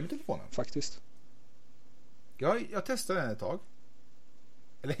inte. Är du nöjd med telefonen? Faktiskt. Jag testade den ett tag.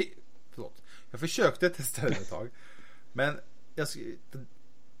 Eller förlåt. Jag försökte testa den ett tag. Men jag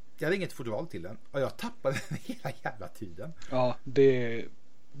hade inget fodral till den. Och jag tappade den hela jävla tiden. Ja, det.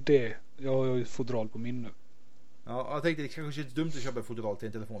 Jag har ju fodral på min nu. Ja, jag tänkte det kanske är dumt att köpa fodral till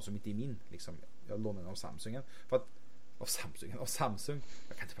en telefon som inte är min. Liksom. Jag lånade den av Samsungen. Av Samsung.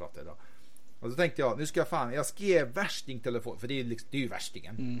 Jag kan inte prata idag. Och så tänkte jag, nu ska jag skrev värstingtelefon. För det är ju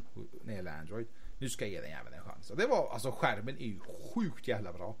värstingen. När det gäller Android. Nu ska jag ge den jäveln en chans. Och det var, alltså skärmen är ju sjukt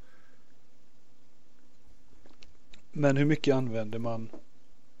jävla bra. Men hur mycket använder man,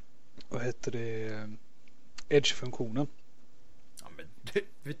 vad heter det, Edge-funktionen? Ja, men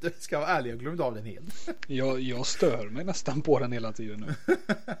du ska vara ärlig, jag glömde av den helt. Jag stör mig nästan på den hela tiden nu.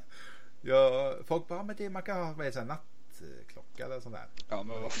 Ja, folk bara, men man kan ha med en nattklocka eller sånt där. Ja,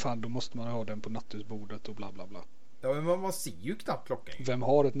 men vad fan, då måste man ha den på nattduksbordet och bla bla bla. Ja, men man ser ju knappt klockan. Vem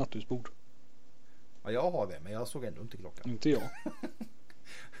har ett nattduksbord? Ja, jag har det, men jag såg ändå inte klockan. Inte jag.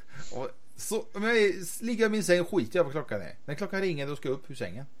 Och så, om jag ligger i min säng och skiter jag på klockan är. När klockan ringer då ska jag upp ur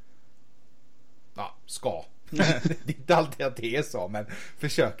sängen. Ja, ska. Det är inte alltid att det är så, men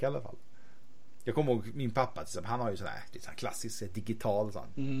försök i alla fall. Jag kommer ihåg min pappa, han har ju sån här, det är sån klassisk digital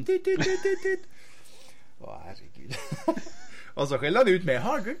sån. Åh, herregud. Och så skällde han ut mig.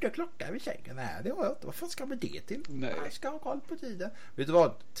 Har du inte klocka vid sängen? Nej, det har jag inte. Vad fan ska man det till? Nej. Jag ska ha koll på tiden. Vet du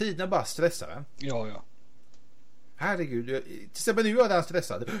vad? Tiden bara stressar en. Ja. Herregud. Till exempel nu är jag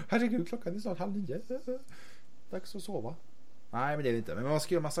stressad. Herregud, klockan är snart 8:30. Dags att sova. Nej, men det är det inte. Men man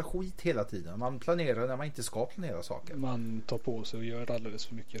ska göra massa skit hela tiden. Man planerar när man inte ska planera saker. Man tar på sig och gör alldeles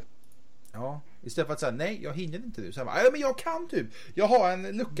för mycket. Ja, istället för att säga nej, jag hinner inte nu. Så här, men jag kan typ. Jag har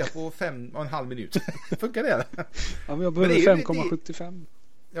en lucka på 5,5 minuter. Funkar det? Ja, men jag behöver 5,75.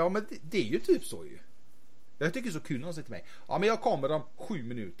 Ja, men det är ju typ så ju. Jag tycker det är så kul när de säger till mig. Ja, men jag kommer om 7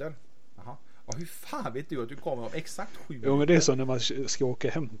 minuter. Jaha. Ja, hur fan vet du att du kommer om exakt 7 minuter? Jo, men det är så när man ska åka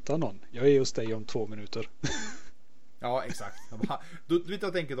och hämta någon. Jag är hos dig om 2 minuter. Ja, exakt. Du vet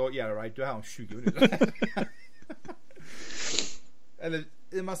jag tänker då, yeah right, du är här om 20 minuter. Eller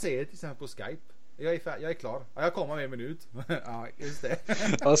man säger till exempel på Skype. Jag är klar. Ja, jag kommer om 1 minut. Ja, just det.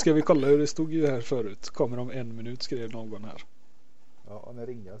 Ja, ska vi kolla hur det stod ju här förut. Kommer om 1 minut, skrev någon här. Ja, och när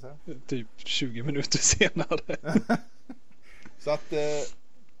ringde jag så här? Typ 20 minuter senare. Så att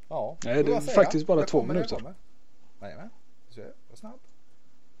ja. Nej, det är faktiskt bara 2 minuter. Nej, men så var snabb.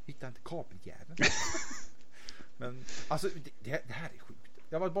 Hitta inte kabeljäveln. Men alltså det här är sjukt.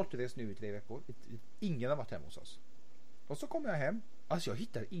 Jag har varit borta nu i 3 veckor. Ingen har varit hemma hos oss. Och så kommer jag hem. Alltså jag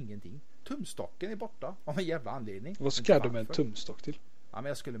hittar ingenting. Tumstocken är borta av en jävla anledning. Vad ska du med en tumstock till? Ja, men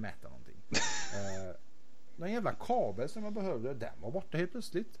jag skulle mäta någonting. Någon jävla kabel som jag behövde. Den var borta helt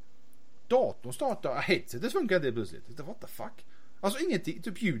plötsligt. Datorn startade. Headsetet funkar inte plötsligt. What the fuck? Alltså ingenting.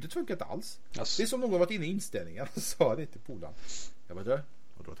 Typ ljudet funkar inte alls. Alltså. Det är som någon varit inne i inställningar och sa det till polaren. Jag bara, har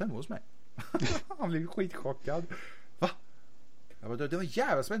du varit hemma hos mig? Han blev skitchockad. Va? Jag bara, det var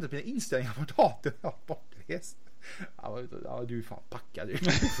jävla spännande på mina inställningar på datorn. Jag var bortrest. Ja, du är fan packad. Du är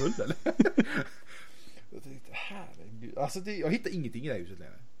full eller? Jag tänkte, herregud. Alltså jag hittar ingenting i det här huset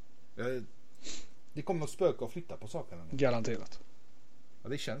längre. Det kommer något spöka och flytta på sakerna. Garanterat. Ja,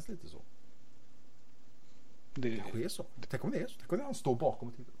 det känns lite så. Det kanske är så. Tänk om det är så. Tänk om han står bakom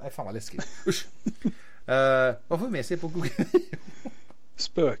och tittar. Nej, fan vad läskigt. Usch. Vad får vi med sig på Google?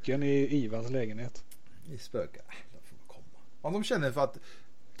 Spöken i Ivans lägenhet. I spöken? De får komma. Om de känner för att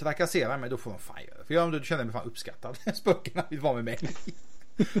trakassera mig, då får de fan göra. För jag känner mig fan uppskattad. Spökena vill vara med mig.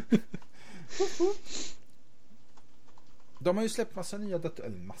 De har ju släppt massa nya eller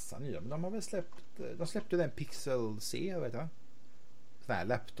massa nya, men de har väl släppte den Pixel C, vet jag. Sån här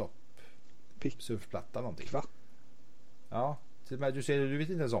laptop surfplatta någonting. Va? Ja, du vet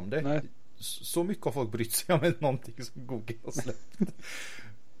inte ens om det. Nej. Så mycket har folk brytt sig om någonting som Google har släppt.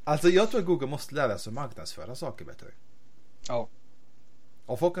 Alltså jag tror att Google måste lära sig att marknadsföra saker bättre. Ja.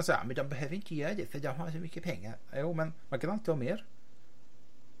 Och folk kan säga, men de behöver inte göra det för de har så mycket pengar. Jo, men man kan alltid ha mer.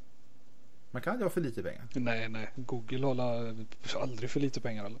 Man kan aldrig ha för lite pengar. Nej. Google håller aldrig för lite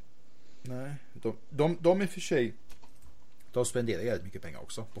pengar eller? Nej. De är för sig, de spenderar jävligt mycket pengar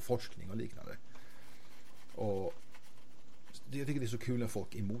också på forskning och liknande. Och jag tycker det är så kul när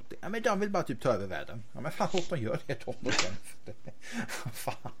folk är emot det. Ja, men de vill bara typ ta över världen. Ja, men fan, hoppas de gör det.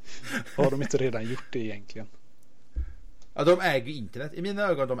 Fan. Har de inte redan gjort det egentligen? Ja, de äger internet. I mina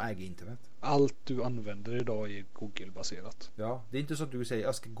ögon, de äger internet. Allt du använder idag är Google-baserat. Ja, det är inte så att du säger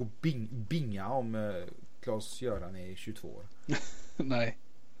jag ska gå binga om Claes-Göran är 22 år. Nej.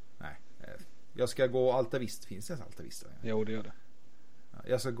 Jag ska gå Altavist. Finns det ens Altavist? Jo, det gör det.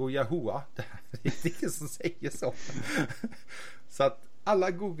 Jag ska gå Yahoo. Det är ingen som säger så. Så att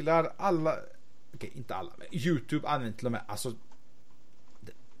alla googlar, okej, inte alla, men YouTube använder till och med, alltså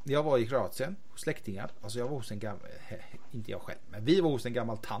jag var i Kroatien hos släktingar, alltså jag var hos en gammal, inte jag själv, men vi var hos en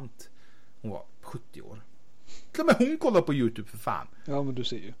gammal tant. Hon var 70 år. Till och med hon kollar på YouTube för fan. Ja, men du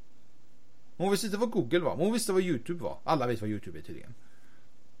ser ju. Hon visste inte vad Google var, men hon visste vad YouTube var. Alla vet vad YouTube är tydligen.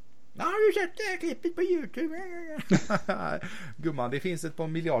 Har du sett det här klippet på YouTube? Gumman, det finns ett par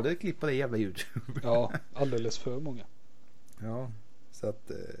miljarder klipp på det jävla YouTube. Ja, alldeles för många. Ja, så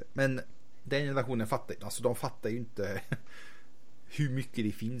att, men den generationen fattar, alltså de fattar ju inte hur mycket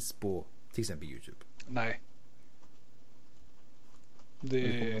det finns på till exempel YouTube. Nej.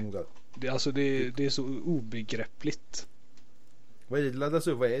 Det är så obegreppligt. Vad är det laddas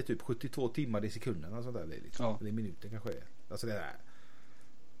upp? Vad är det? Typ 72 timmar i sekunden och sånt där, liksom. Ja. Eller minuten kanske är. Alltså det där.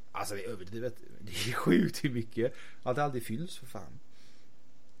 Alltså det är överdrivet. Det är sjukt hur mycket. Att det aldrig fylls för fan.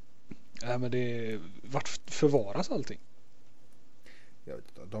 Nej, men vart förvaras allting? Jag vet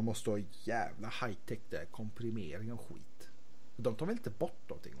inte, de måste ha jävla high-tech där, komprimering och skit. De tar väl inte bort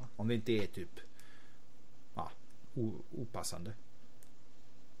någonting, va? Om det inte är typ opassande.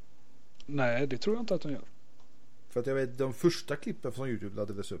 Nej, det tror jag inte att de gör. För att jag vet, de första klippen från YouTube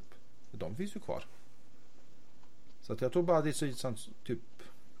laddades upp, de finns ju kvar. Så att jag tror bara det är så typ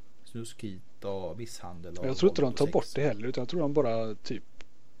snuskit och misshandel. Och jag tror inte de tar bort det heller, utan jag tror de bara typ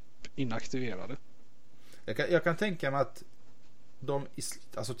inaktiverar det. Jag kan tänka mig att de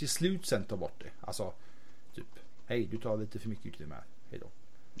alltså till slut sen tar bort det. Alltså typ, hej, du tar lite för mycket utrymme här. Hej då.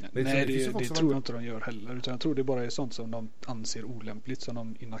 Nej, det tror jag inte de gör heller, utan jag tror det bara är sånt som de anser olämpligt som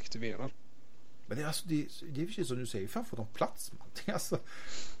de inaktiverar. Men det är alltså det är precis som du säger, fan får de plats med allting, alltså.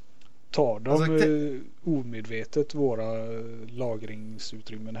 Tar de omedvetet våra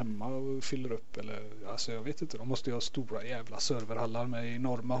lagringsutrymmen hemma och fyller upp, eller alltså jag vet inte, de måste ju ha stora jävla serverhallar med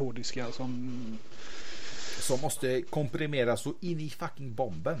enorma hårddiskar som måste komprimeras så in i fucking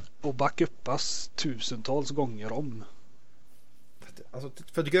bomben och backuppas tusentals gånger om. Alltså,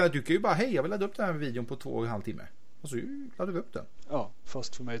 för du kan ju bara, hej, jag vill ladda upp den här videon på 2,5 timmar. Och så laddar vi upp den. Ja,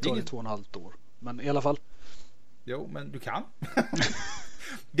 fast för mig tar det 2,5 år. Men i alla fall. Jo, men du kan.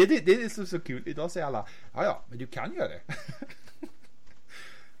 det är så kul. Idag säger alla, ja, men du kan göra det.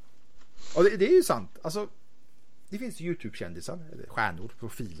 Och det är ju sant. Alltså, det finns YouTube-kändisar, eller stjärnor,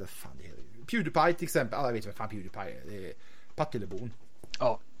 profiler, fan det är PewDiePie till exempel. Alla vet vad fan PewDiePie är. Det är Partillebon.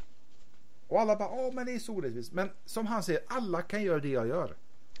 Ja. Och alla bara, men det är så orättvist. Men som han säger, alla kan göra det jag gör.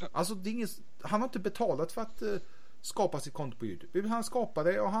 Ja. Alltså, han har inte betalat för att skapa sitt konto på YouTube. Han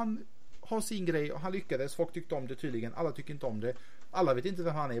skapade och han har sin grej och han lyckades. Folk tyckte om det tydligen. Alla tycker inte om det. Alla vet inte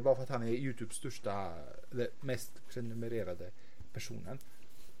vem han är bara för att han är YouTubes största, eller mest prenumererade personen.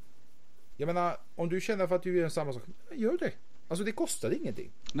 Jag menar, om du känner för att du gör samma sak, gör det. Alltså det kostar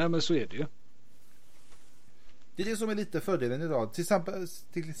ingenting. Nej, men så är det ju. Det är det som är lite fördelen idag.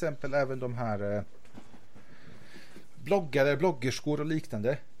 Till exempel även de här bloggare, bloggerskor och liknande.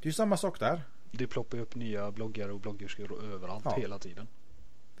 Det är ju samma sak där. Det ploppar upp nya bloggare och bloggerskor överallt hela tiden.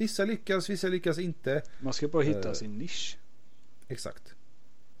 Vissa lyckas inte. Man ska bara hitta sin nisch. Exakt.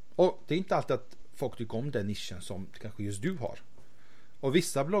 Och det är inte alltid att folk tycker om den nischen som kanske just du har. Och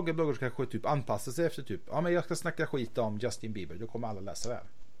vissa bloggare kanske typ anpassar sig efter typ, men jag ska snacka skit om Justin Bieber, då kommer alla läsa det här.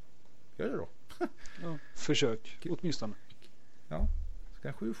 Gör det då. Ja, försök åtminstone. Ja, så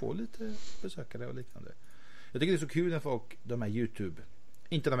kanske du får lite besökare och liknande. Jag tycker det är så kul när folk, de här YouTube,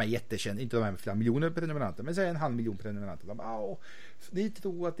 inte de här jättekända, inte de här med flera miljoner prenumeranter, men säg 500 000 prenumeranter. De bara, ni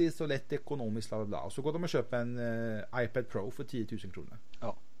tror att det är så lätt ekonomiskt, bla bla bla. Och så går de och köper en iPad Pro för 10 000 kronor.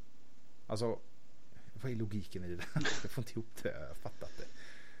 Ja. Alltså, vad är logiken i det? Jag får inte ihop det, jag har fattat det.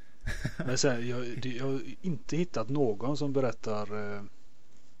 Men sen, jag har inte hittat någon som berättar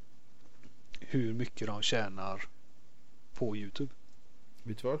hur mycket de tjänar på YouTube.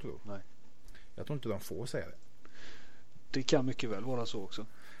 Vet du vad jag tror? Nej. Jag tror inte de får säga det. Det kan mycket väl vara så också.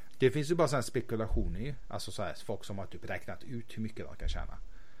 Det finns ju bara sådana spekulationer ju. Alltså så här, folk som har typ räknat ut hur mycket de kan tjäna.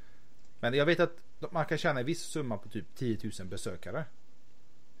 Men jag vet att man kan tjäna en viss summa på typ 10 000 besökare.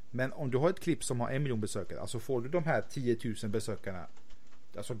 Men om du har ett klipp som har 1 miljon besökare, alltså får du de här 10 000 besökarna,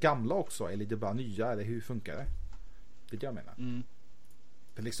 alltså gamla också, eller det bara nya, eller hur funkar det? Det är det jag menar. Mm.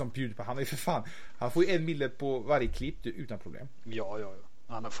 För liksom PewDiePie, han är för fan, han får ju 1 mille på varje klipp utan problem. Ja.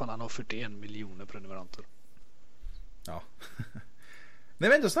 Han har 41 miljoner prenumeranter. Ja. Nej,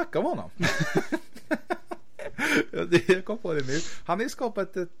 men ändå snacka om honom. Jag kom på det nu. Han har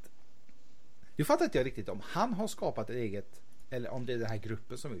skapat ett... Du fattar inte jag riktigt om han har skapat ett eget, eller om det är den här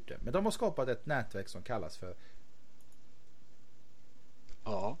gruppen som gjort det. Men de har skapat ett nätverk som kallas för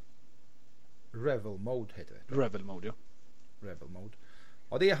Revel Mode heter det. Revel Mode, ja. Revel Mode.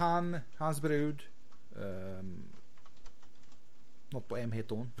 Och det är han, hans brud, något på M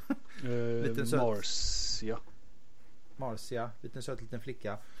heter hon. Marcia, liten söt liten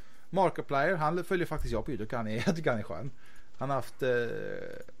flicka. Markiplier, han följer faktiskt jag på YouTube. Jag tycker han är skön. Han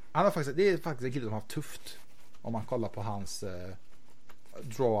har faktiskt, det är faktiskt en kille som har haft tufft. Om man kollar på hans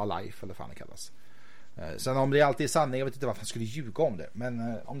Draw a Life, eller vad fan det kallas. Sen om det alltid är sanning, jag vet inte varför han skulle ljuga om det.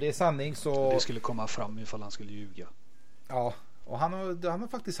 Men om det är sanning så... Det skulle komma fram ifall han skulle ljuga. Ja, och han har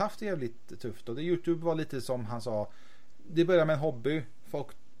faktiskt haft det jävligt tufft. Och det YouTube var lite som han sa. Det började med en hobby. Folk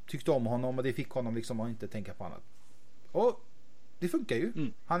tyckte om honom och det fick honom liksom att inte tänka på annat. Och det funkar ju.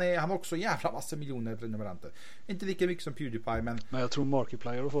 Mm. Han har också jävla massa miljoner prenumeranter. Inte lika mycket som PewDiePie, men jag tror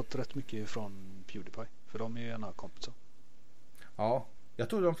Markiplier har fått rätt mycket från PewDiePie. För de är ju ena kompisar. Ja, jag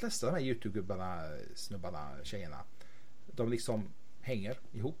tror de flesta av de här YouTube-gubbarna, snubbarna, tjejerna, de liksom hänger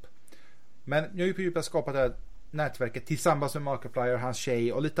ihop. Men nu har ju PewDiePie skapat det här nätverket tillsammans med Markiplier, hans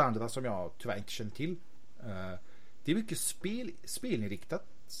tjej och lite andra som jag tyvärr inte känner till. Det är mycket spelinriktat,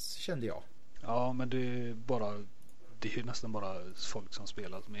 kände jag. Ja, men det är nästan bara folk som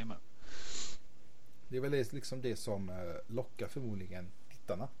spelar som är med. Det är väl liksom det som lockar förmodligen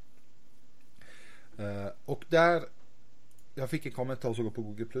tittarna. Och där jag fick en kommentar som går på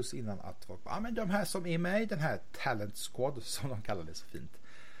Google Plus innan att folk bara, men de här som är med i den här Talent Squad, som de kallar det så fint.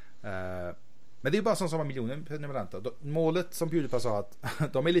 Men det är bara som har miljoner prenumeranter. Målet som Pewdiepie sa att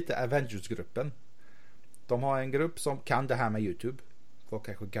de är lite Avengers-gruppen. De har en grupp som kan det här med YouTube. Folk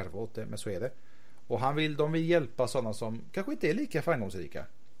kanske garvar åt det, men så är det. Och de vill hjälpa sådana som kanske inte är lika framgångsrika.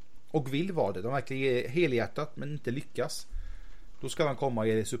 Och vill vara det. De verkligen ger helhjärtat men inte lyckas. Då ska de komma och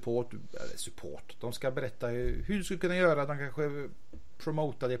ge dig support. De ska berätta hur du skulle kunna göra. De kanske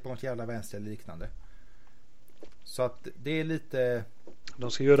promota det på något jävla vänster eller liknande. Så att det är lite...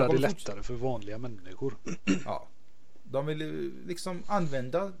 De ska göra det lättare för vanliga människor. Ja. De vill liksom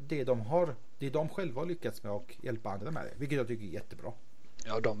använda det de har. Det de själva har lyckats med och hjälpa andra med det. Vilket jag tycker är jättebra.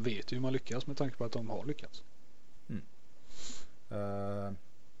 Ja, de vet ju hur man lyckas med tanke på att de har lyckats.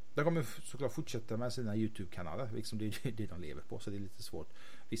 De kommer såklart fortsätta med sina YouTube-kanaler. Liksom det är det de lever på. Så det är lite svårt.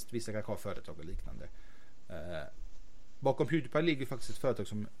 Visst, vissa kan ha företag och liknande. Bakom Pewdiepie ligger faktiskt ett företag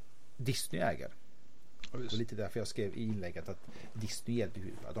som Disney äger. Och lite därför jag skrev i inlägget att Disney hjälper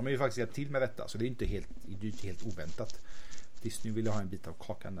Pewdiepie. De har ju faktiskt hjälpt till med detta. Så det är inte helt oväntat. Disney ville ha en bit av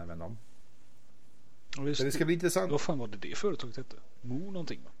kakan även de. Så det ska bli intressant. Vad fan var det företaget hette? Mo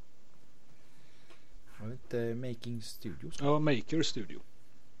någonting, va? Var det inte Making Studios? Ja, Maker Studio.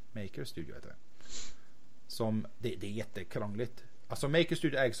 Maker Studio heter det. Som, det är jättekrångligt. Alltså Maker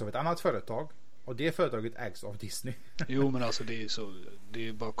Studio ägs av ett annat företag. Och det företaget ägs av Disney. Jo, men alltså det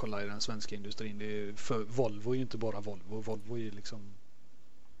är bara att kolla i den svenska industrin. Volvo är ju inte bara Volvo. Volvo är liksom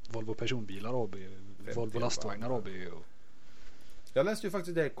Volvo personbilar AB, Volvo lastvagnar AB. Jag läste ju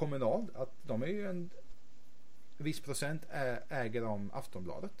faktiskt det kommunalt att de är ju en viss procent äger om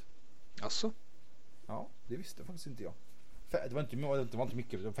Aftonbladet. Alltså? Ja, det visste faktiskt inte jag. Det var inte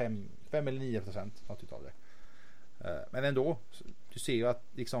mycket, det var 5 eller 9% något utav det. Men ändå, du ser ju att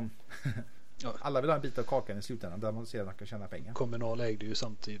liksom alla vill ha en bit av kakan i slutändan där man ser att man kan tjäna pengar. Kommunal ägde ju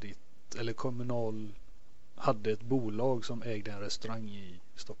samtidigt, eller Kommunal hade ett bolag som ägde en restaurang i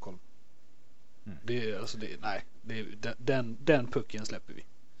Stockholm. Den pucken släpper vi.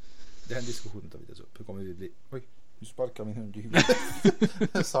 Den diskussionen tar vi inte upp. Hur kommer vi bli? Oj, nu sparkar min hund i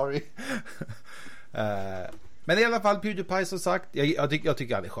huvudet. Sorry. Men i alla fall Pewdiepie, som sagt, jag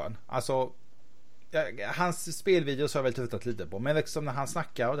tycker han är skön. Alltså hans spelvideos har jag väl tittat lite på, men liksom när han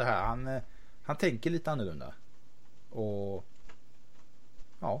snackar och det här, han tänker lite annorlunda. Och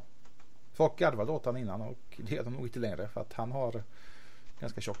ja, folk garvade åt han innan och det är de nog inte längre för att han har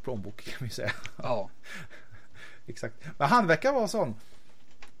ganska tjock plånbok, kan vi säga. Ja. Exakt. Men han verkar vara sån.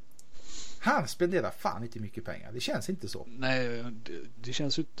 Han spenderar fan inte mycket pengar. Det känns inte så. Nej, det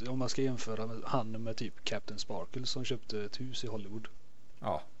känns ut, om man ska jämföra med han med typ Captain Sparkle som köpte ett hus i Hollywood.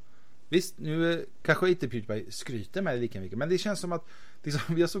 Ja. Visst, nu kanske inte Pewdiepie skryter med det lika mycket, men det känns som att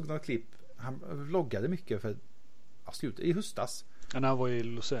liksom, jag såg något klipp. Han vloggade mycket för i höstas. När han var i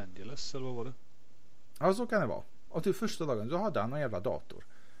Los Angeles, eller vad var det? Ja, så kan det vara. Och till första dagen då hade han någon jävla dator.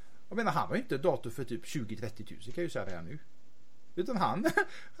 Jag menar, han var inte dator för typ 20-30 tusen, kan jag ju säga det här nu. Utan han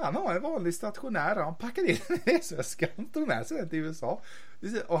har en vanlig stationär. Han packade in en resväska. Han tog med sig den till USA.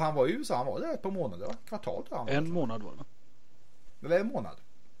 Och han var i USA, han var där ett par månader. Kvartal tror jag. En månad var det. Eller en månad.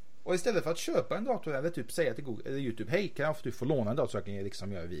 Och istället för att köpa en dator eller typ säga till Google eller YouTube, hej, kan jag få låna en dator så jag kan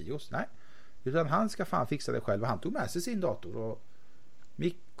liksom göra videos? Nej. Utan han ska fan fixa det själv. Och han tog med sig sin dator och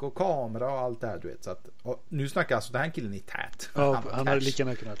mick och kamera och allt det här, du vet. Så att, och nu snackar alltså den här killen i tät. Ja, han hade lika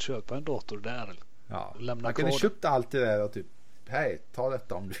gärna kunnat köpa en dator där. Ja, han kunde köpt allt det där och typ, hej, ta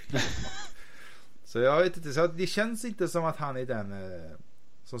detta om du vill. Så jag vet inte, så det känns inte som att han är den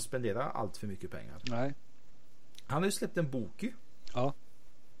som spenderar allt för mycket pengar. Nej. Han har ju släppt en bok ju. Ja.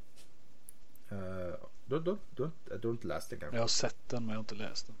 Du har inte läst den kanske? Jag har sett den, men jag har inte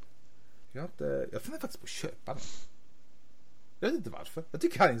läst den. Jag funderar faktiskt på att köpa den. Jag vet inte varför. Jag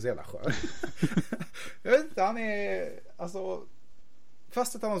tycker han är så jävla skön. Jag vet inte, han är alltså,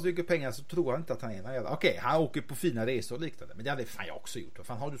 fast att han har så mycket pengar så tror jag inte att han är en jävla... Okej, han åker på fina resor och liknande, men det hade fan jag också gjort. Vad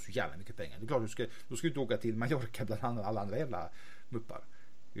fan, har du så jävla mycket pengar? Det är klart du ska inte åka till Mallorca bland alla andra jävla muppar.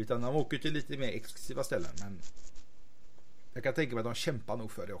 Utan de åker till lite mer exklusiva ställen, men jag kan tänka mig att de kämpar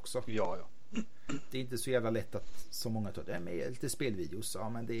nog för det också. Ja. Det är inte så jävla lätt att så många tar det med lite spelvideos. Ja,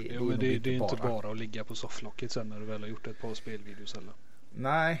 men det är inte bara att ligga på sofflocket sen när du väl har gjort ett par spelvideos eller?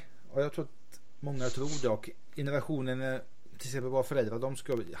 Nej, och jag tror att många tror det, och innovationen till exempel våra föräldrar,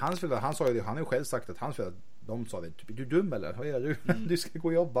 hans föräldrar, han sa ju det, han har ju själv sagt att hans föräldrar de sa det typ, är du dum eller? Vad gör du? Du ska gå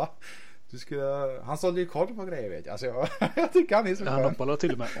och jobba. Han sålde ju koll på grejer, vet jag. Alltså jag tycker han är så Han hoppade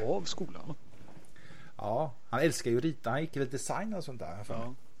till och med av skolan. Ja, han älskar ju att rita. Han gick väl design och sånt där.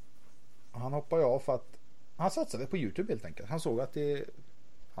 Ja. Han hoppade av för att han satsade på YouTube helt enkelt. Han såg att det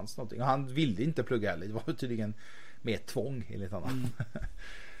fanns någonting. Och han ville inte plugga heller. Det var tydligen mer tvång enligt honom.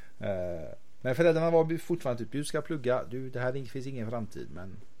 Men föräldrarna var fortfarande typ, du ska plugga. Det här finns ingen framtid.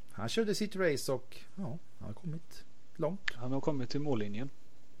 Men han körde sitt race och ja, han har kommit långt. Han har kommit till mållinjen.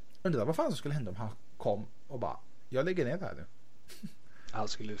 Undrar vad fan som skulle hända om han kom och bara, jag lägger ner det här nu. Han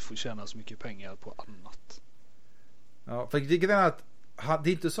skulle få tjäna så mycket pengar på annat. Ja, för det är att det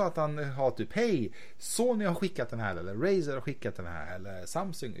är inte så att han har typ, hej, Sony har skickat den här eller Razer har skickat den här eller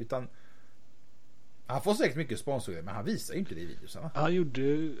Samsung, utan han får säkert mycket sponsor, men han visar ju inte det i videorna. Han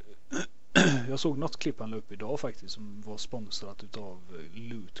gjorde jag såg något klipp han la upp idag faktiskt som var sponsrat utav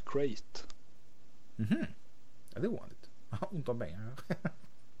Loot Crate. Mhm. Ja, det är ovanligt. Ont om pengar.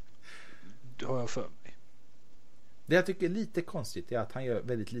 Det har jag för mig. Det jag tycker är lite konstigt är att han gör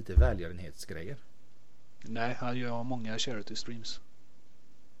väldigt lite välgörenhetsgrejer. Nej, han gör många charity streams.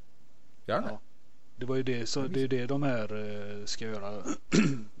 Ja. Det var ju det, så det är det de här ska göra.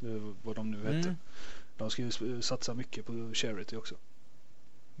 Vad de nu heter. De ska ju satsa mycket på charity också.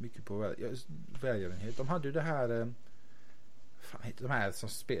 Mycket på välgörenhet. De hade ju det här fan heter de här som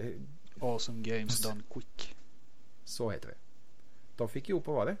spelar Awesome Games Done Quick. Så heter det. De fick ihop,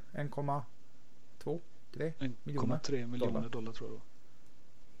 vad var det? 1,3 miljoner dollar tror jag.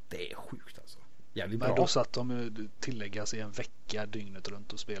 Det är sjukt alltså. Jävligt men bra. då satt de tilläggas i en vecka dygnet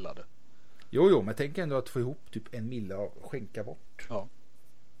runt och spelade. Jo, men tänk ändå att få ihop typ 1 mille och skänka bort. Ja.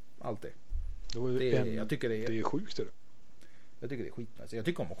 Allt det. Jag tycker det är sjukt. Jag tycker det är skitmässigt. Jag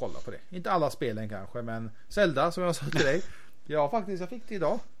tycker om att kolla på det. Inte alla spelen kanske, men Zelda som jag sa till dig. Jag fick det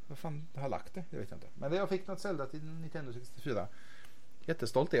idag. Vad fan har jag lagt det? Det vet jag inte. Men jag fick något Zelda till Nintendo 64.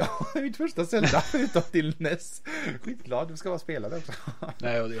 Jättestolt är jag. Mitt första Zelda utan till NES. Skitglad. Du ska bara spela det också.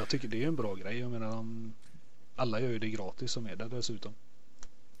 Nej, jag tycker det är en bra grej. Jag menar, alla gör ju det gratis som är där dessutom.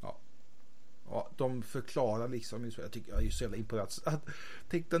 Ja, de förklarar liksom, jag tycker jag är så jävla imponerad att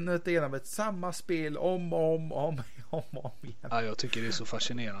tänk den nöta igenom ett samma spel om igen. Ja, jag tycker det är så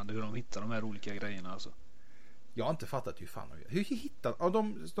fascinerande hur de hittar de här olika grejerna alltså. Jag har inte fattat hur fan de gör. Hur hittar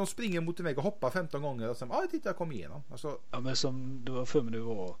de springer mot en vägg och hoppar 15 gånger och sen titta jag kom igenom. Alltså, ja, men som det var för mig det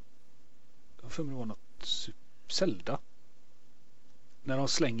var något Zelda. När de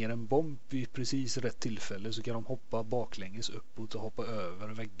slänger en bomb vid precis rätt tillfälle så kan de hoppa baklänges uppåt och hoppa över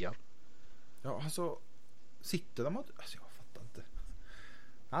väggar. Ja, alltså sitter de alltså jag fattar inte.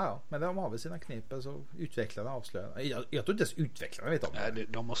 Ja, men de har väl sina knep så utvecklarna avslöjar. Jag tror inte ens utvecklarna vet om det. Nej,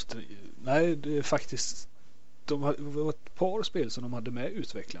 de måste. Nej, det är faktiskt det var ett par spel som de hade med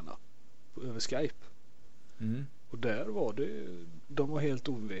utvecklarna över Skype. Och där var det de var helt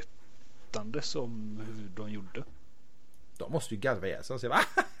ovetande om hur de gjorde. De måste ju garva ihjäl sig och säga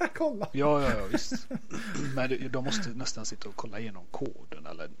kolla. Ja, visst. Men de måste nästan sitta och kolla igenom koden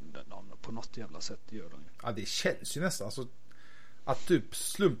eller på något jävla sätt gör de. Ja, det känns ju nästan så att typ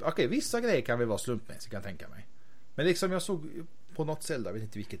Okej, vissa grejer kan väl vara slumpmässigt kan jag tänka mig. Men liksom jag såg på något Zelda, jag vet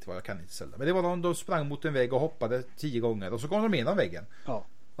inte vilket det var, jag kan inte Zelda. Men det var de sprang mot en vägg och hoppade 10 gånger och så kom de igenom väggen. Ja.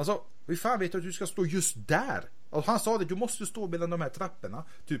 Alltså, hur fan vet du att du ska stå just där? Och han sa det, du måste stå mellan de här trapporna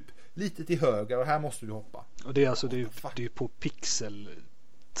typ lite till höger och här måste du hoppa. Och det är alltså det är på pixel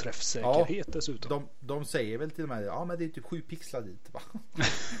träffsäkerhet dessutom. De säger väl till mig, ja men det är typ 7 pixlar dit.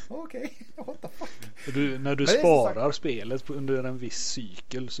 Okej, what the fuck. När du sparar spelet under en viss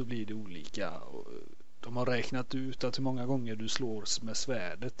cykel så blir det olika. De har räknat ut att hur många gånger du slår med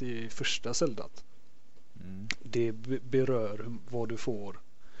svärdet i första Zeldat. Det berör vad du får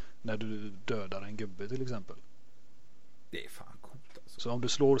när du dödar en gubbe till exempel. Det är fan coolt alltså. Så om du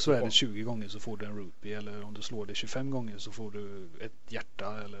slår svärdet 20 gånger så får du en rupee, eller om du slår det 25 gånger så får du ett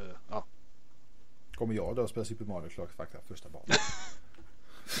hjärta eller ja. Kommer jag då att spela Super Mario klart faktiskt första banan.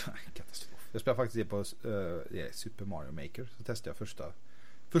 Katastrof. Jag spelar faktiskt det på Super Mario Maker, så testade jag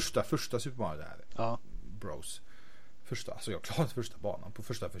första Super Mario där. Ja. Bros. Alltså jag klarade första banan på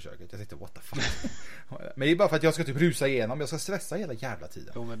första försöket. Jag tänkte what the fuck. Men det är bara för att jag ska typ rusa igenom. Jag ska stressa hela jävla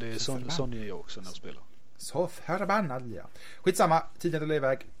tiden. Jo, men det är sån är jag också när jag spelar. Så förbannad ja. Skitsamma, tiden är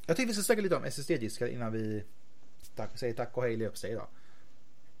iväg. Jag tänkte vi ska snacka lite om SSD-diskar innan vi säger tack och hej löpsteg idag.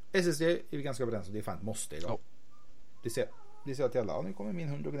 SSD är vi ganska överens om, det är fan ett måste idag. Det ser jag till alla. Nu kommer min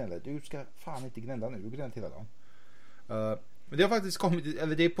hund och gnäller. Du ska fan inte gnälla nu, du gnäller hela dagen. Men det har faktiskt kommit,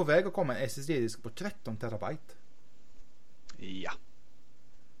 eller det är på väg att komma en SSD-disk på 13 terabyte. Ja.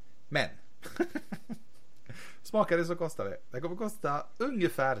 Men smakar det så kostar det. Det kommer kosta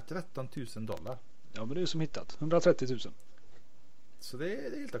ungefär $13,000. Ja, men det är som hittat. 130 000. Så det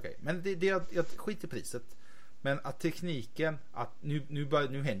är helt okej. Men jag skiter i priset. Men att tekniken, att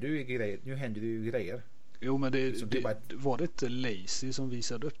nu händer ju grejer. Jo, men var det inte Lazy som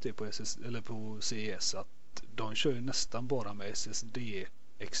visade upp det på CES att de kör ju nästan bara med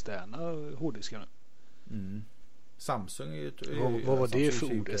SSD-externa hårddiskar nu. Mm. Samsung är ju vad var det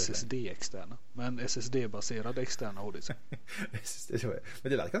för ord? SSD-externa. Men SSD-baserade externa hårddiskar.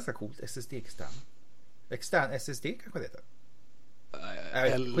 Men det lät ganska coolt. SSD-externa. Extern SSD kanske det heter.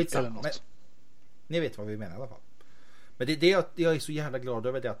 Eller något. Men, ni vet vad vi menar i alla fall. Men jag är så jävla glad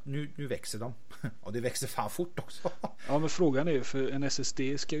över det att nu växer de. Och det växer fan fort också. Ja, men frågan är ju, för en SSD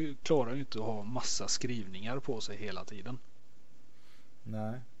klarar ju inte att ha massa skrivningar på sig hela tiden.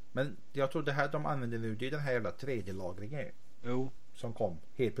 Nej. Men jag tror det här de använder nu, det är den här jävla 3D-lagringen. Jo. Som kom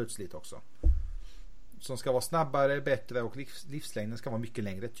helt plötsligt också. Som ska vara snabbare, bättre och livslängden ska vara mycket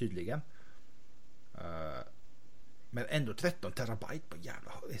längre tydligen. Men ändå 13 terabyte på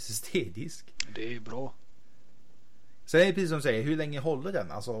jävla SSD-disk. Det är bra. Sen är det precis som du säger, hur länge håller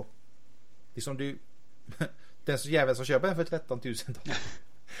den? Alltså, liksom du den så jäveln som köper den för 13 000 $.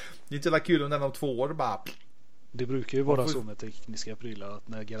 Det är inte så kul om den om 2 år bara. Det brukar ju vara så med tekniska prylar att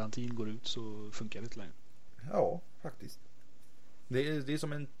när garantin går ut så funkar det inte längre. Ja, faktiskt. Det är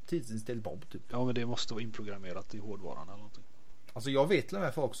som en tidsinställd bomb typ. Ja, men det måste vara inprogrammerat i hårdvaran eller någonting. Alltså jag vet till och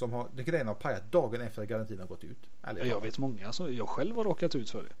med folk som har grejerna har pajat dagen efter att garantin har gått ut. Ja, jag vet många, alltså, jag själv har råkat ut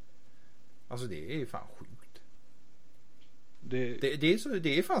för det. Alltså det är ju fan sjukt.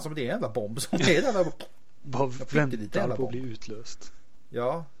 Det är fan som det är en jävla bomb som är där. Bara väntar på att bli utlöst.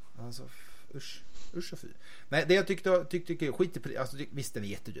 Ja, alltså usch och fy. Nej, det jag tyckte skit i, alltså visst den är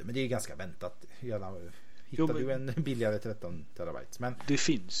jättedyr, men det är ganska väntat. Hittar du en billigare 13 terabyte. Men det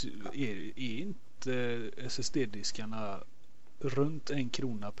finns är inte SSD-diskarna runt 1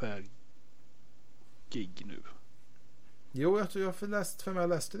 krona per gig nu? Jo, jag tror jag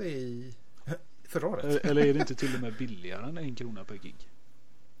läste det i förra året. Eller är det inte till och med billigare än 1 krona per gig?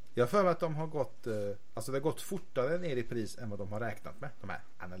 Jag för mig att de har gått, alltså det har gått fortare ner i pris än vad de har räknat med, de här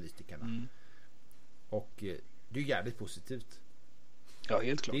analytikerna. Mm. Och det är jävligt positivt. Ja,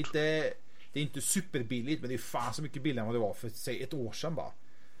 helt klart. Det är inte superbilligt, men det är fan så mycket billigare än vad det var för säg ett år sedan bara.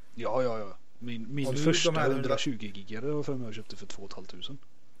 Ja. Min första 120 gigare var för mig jag köpte för 2 500.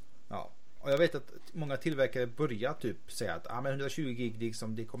 Ja. Och jag vet att många tillverkare börjar typ säga att men 120 gig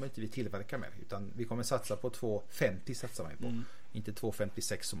liksom, det kommer inte vi tillverka mer, utan vi kommer satsa på 250 satsar man på. Mm. Inte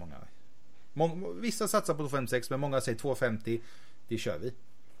 256 så många. Vissa satsar på 256, men många säger 250, det kör vi.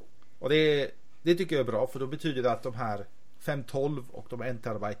 Och det tycker jag är bra, för då betyder det att de här 512 och de 1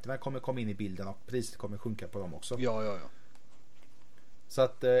 terabyte kommer komma in i bilden och priset kommer sjunka på dem också. Ja. Så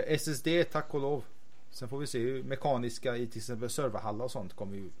att SSD, tack och lov. Sen får vi se hur mekaniska i till exempel serverhallar och sånt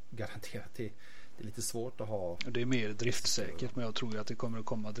kommer ju garanterat det är lite svårt att ha. Det är mer driftsäkert, men jag tror att det kommer att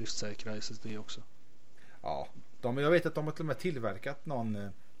komma driftsäkra SSD också. Ja, jag vet att de har till och med tillverkat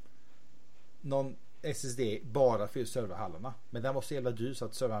någon SSD bara för serverhallarna, men den var så jävla dyr så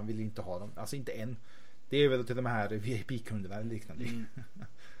att servern vill inte ha dem, alltså inte än. Det är väl till de här VIP-kunderna eller liknande.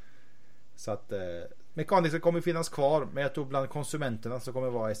 Så att mekaniska kommer finnas kvar, men jag tror bland konsumenterna så kommer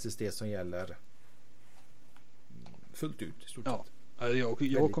det vara SSD som gäller fullt ut i stort sett. Ja,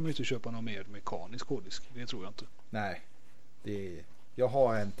 jag kommer inte köpa någon mer mekanisk hårddisk, det tror jag inte. Nej, jag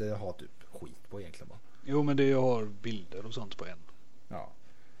har typ skit på egentligen bara. Jo, men jag har bilder och sånt på en. Ja.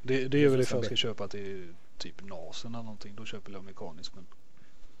 Det är väl ifall jag ska köpa till typ NASen eller någonting, då köper jag mekanisk, men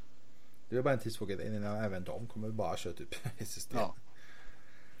det är bara en tidsfråga innan även de kommer bara köra typ SSD. Ja.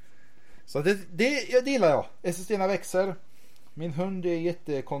 Så det gillar jag. SSD-erna växer. Min hund är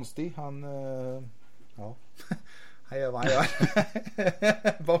jättekonstig. Han ja. Han gör vad han gör.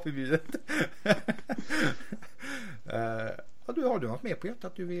 Bara förbjudet. Har du något mer på hjärtat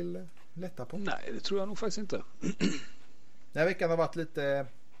att du vill lätta på? Nej, det tror jag nog faktiskt inte. Den här veckan har varit lite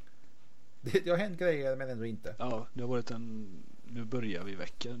det har hänt grejer, men ändå inte. Ja, det har varit nu börjar vi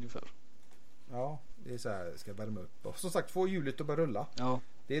vecka ungefär. Ja, det är så här, ska värma upp. Och som sagt, få hjulet att börja rulla. Ja.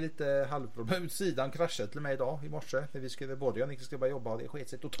 Det är lite halvproblem. Sidan kraschade till mig idag i morse när vi skulle både och Nick skulle börja jobba och det sket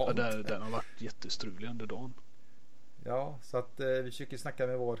sig totalt. Ja, den har varit jättestrulig under dagen. Ja, så att vi försöker snacka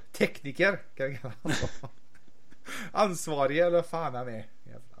med vår tekniker, kan vi kalla honom. Ansvarig eller fan han är.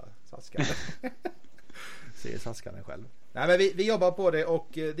 Jävla saskare. Ser saskaren själv. Nej, men vi jobbar på det, och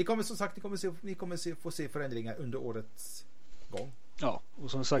det kommer som sagt, ni kommer få se förändringar under årets gång. Ja,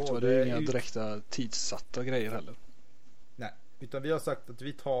 och som sagt var det inga direkta tidssatta grejer heller. Nej, utan vi har sagt att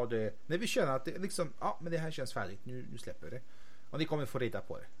vi tar det när vi känner att det liksom, men det här känns färdigt, nu släpper vi det. Och ni kommer få reda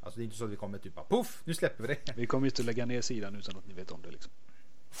på det. Alltså det är inte så att vi kommer typ bara, puff, nu släpper vi det. Vi kommer inte lägga ner sidan utan att ni vet om det liksom.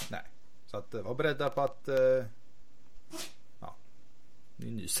 Nej, Så att var beredda på att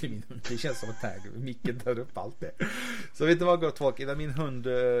nu nyser min hund. Det känns som ett tag. Micken tar upp allt det. Så vet ni vad gott folk, innan min hund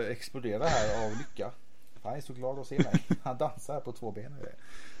exploderar här av lycka. Han är så glad att se mig. Han dansar på 2 ben.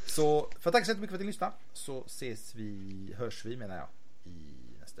 Så för tack så mycket för att ni lyssnade. Så hörs vi menar jag i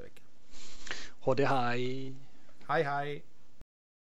nästa vecka. Ha det hej. Hej hej.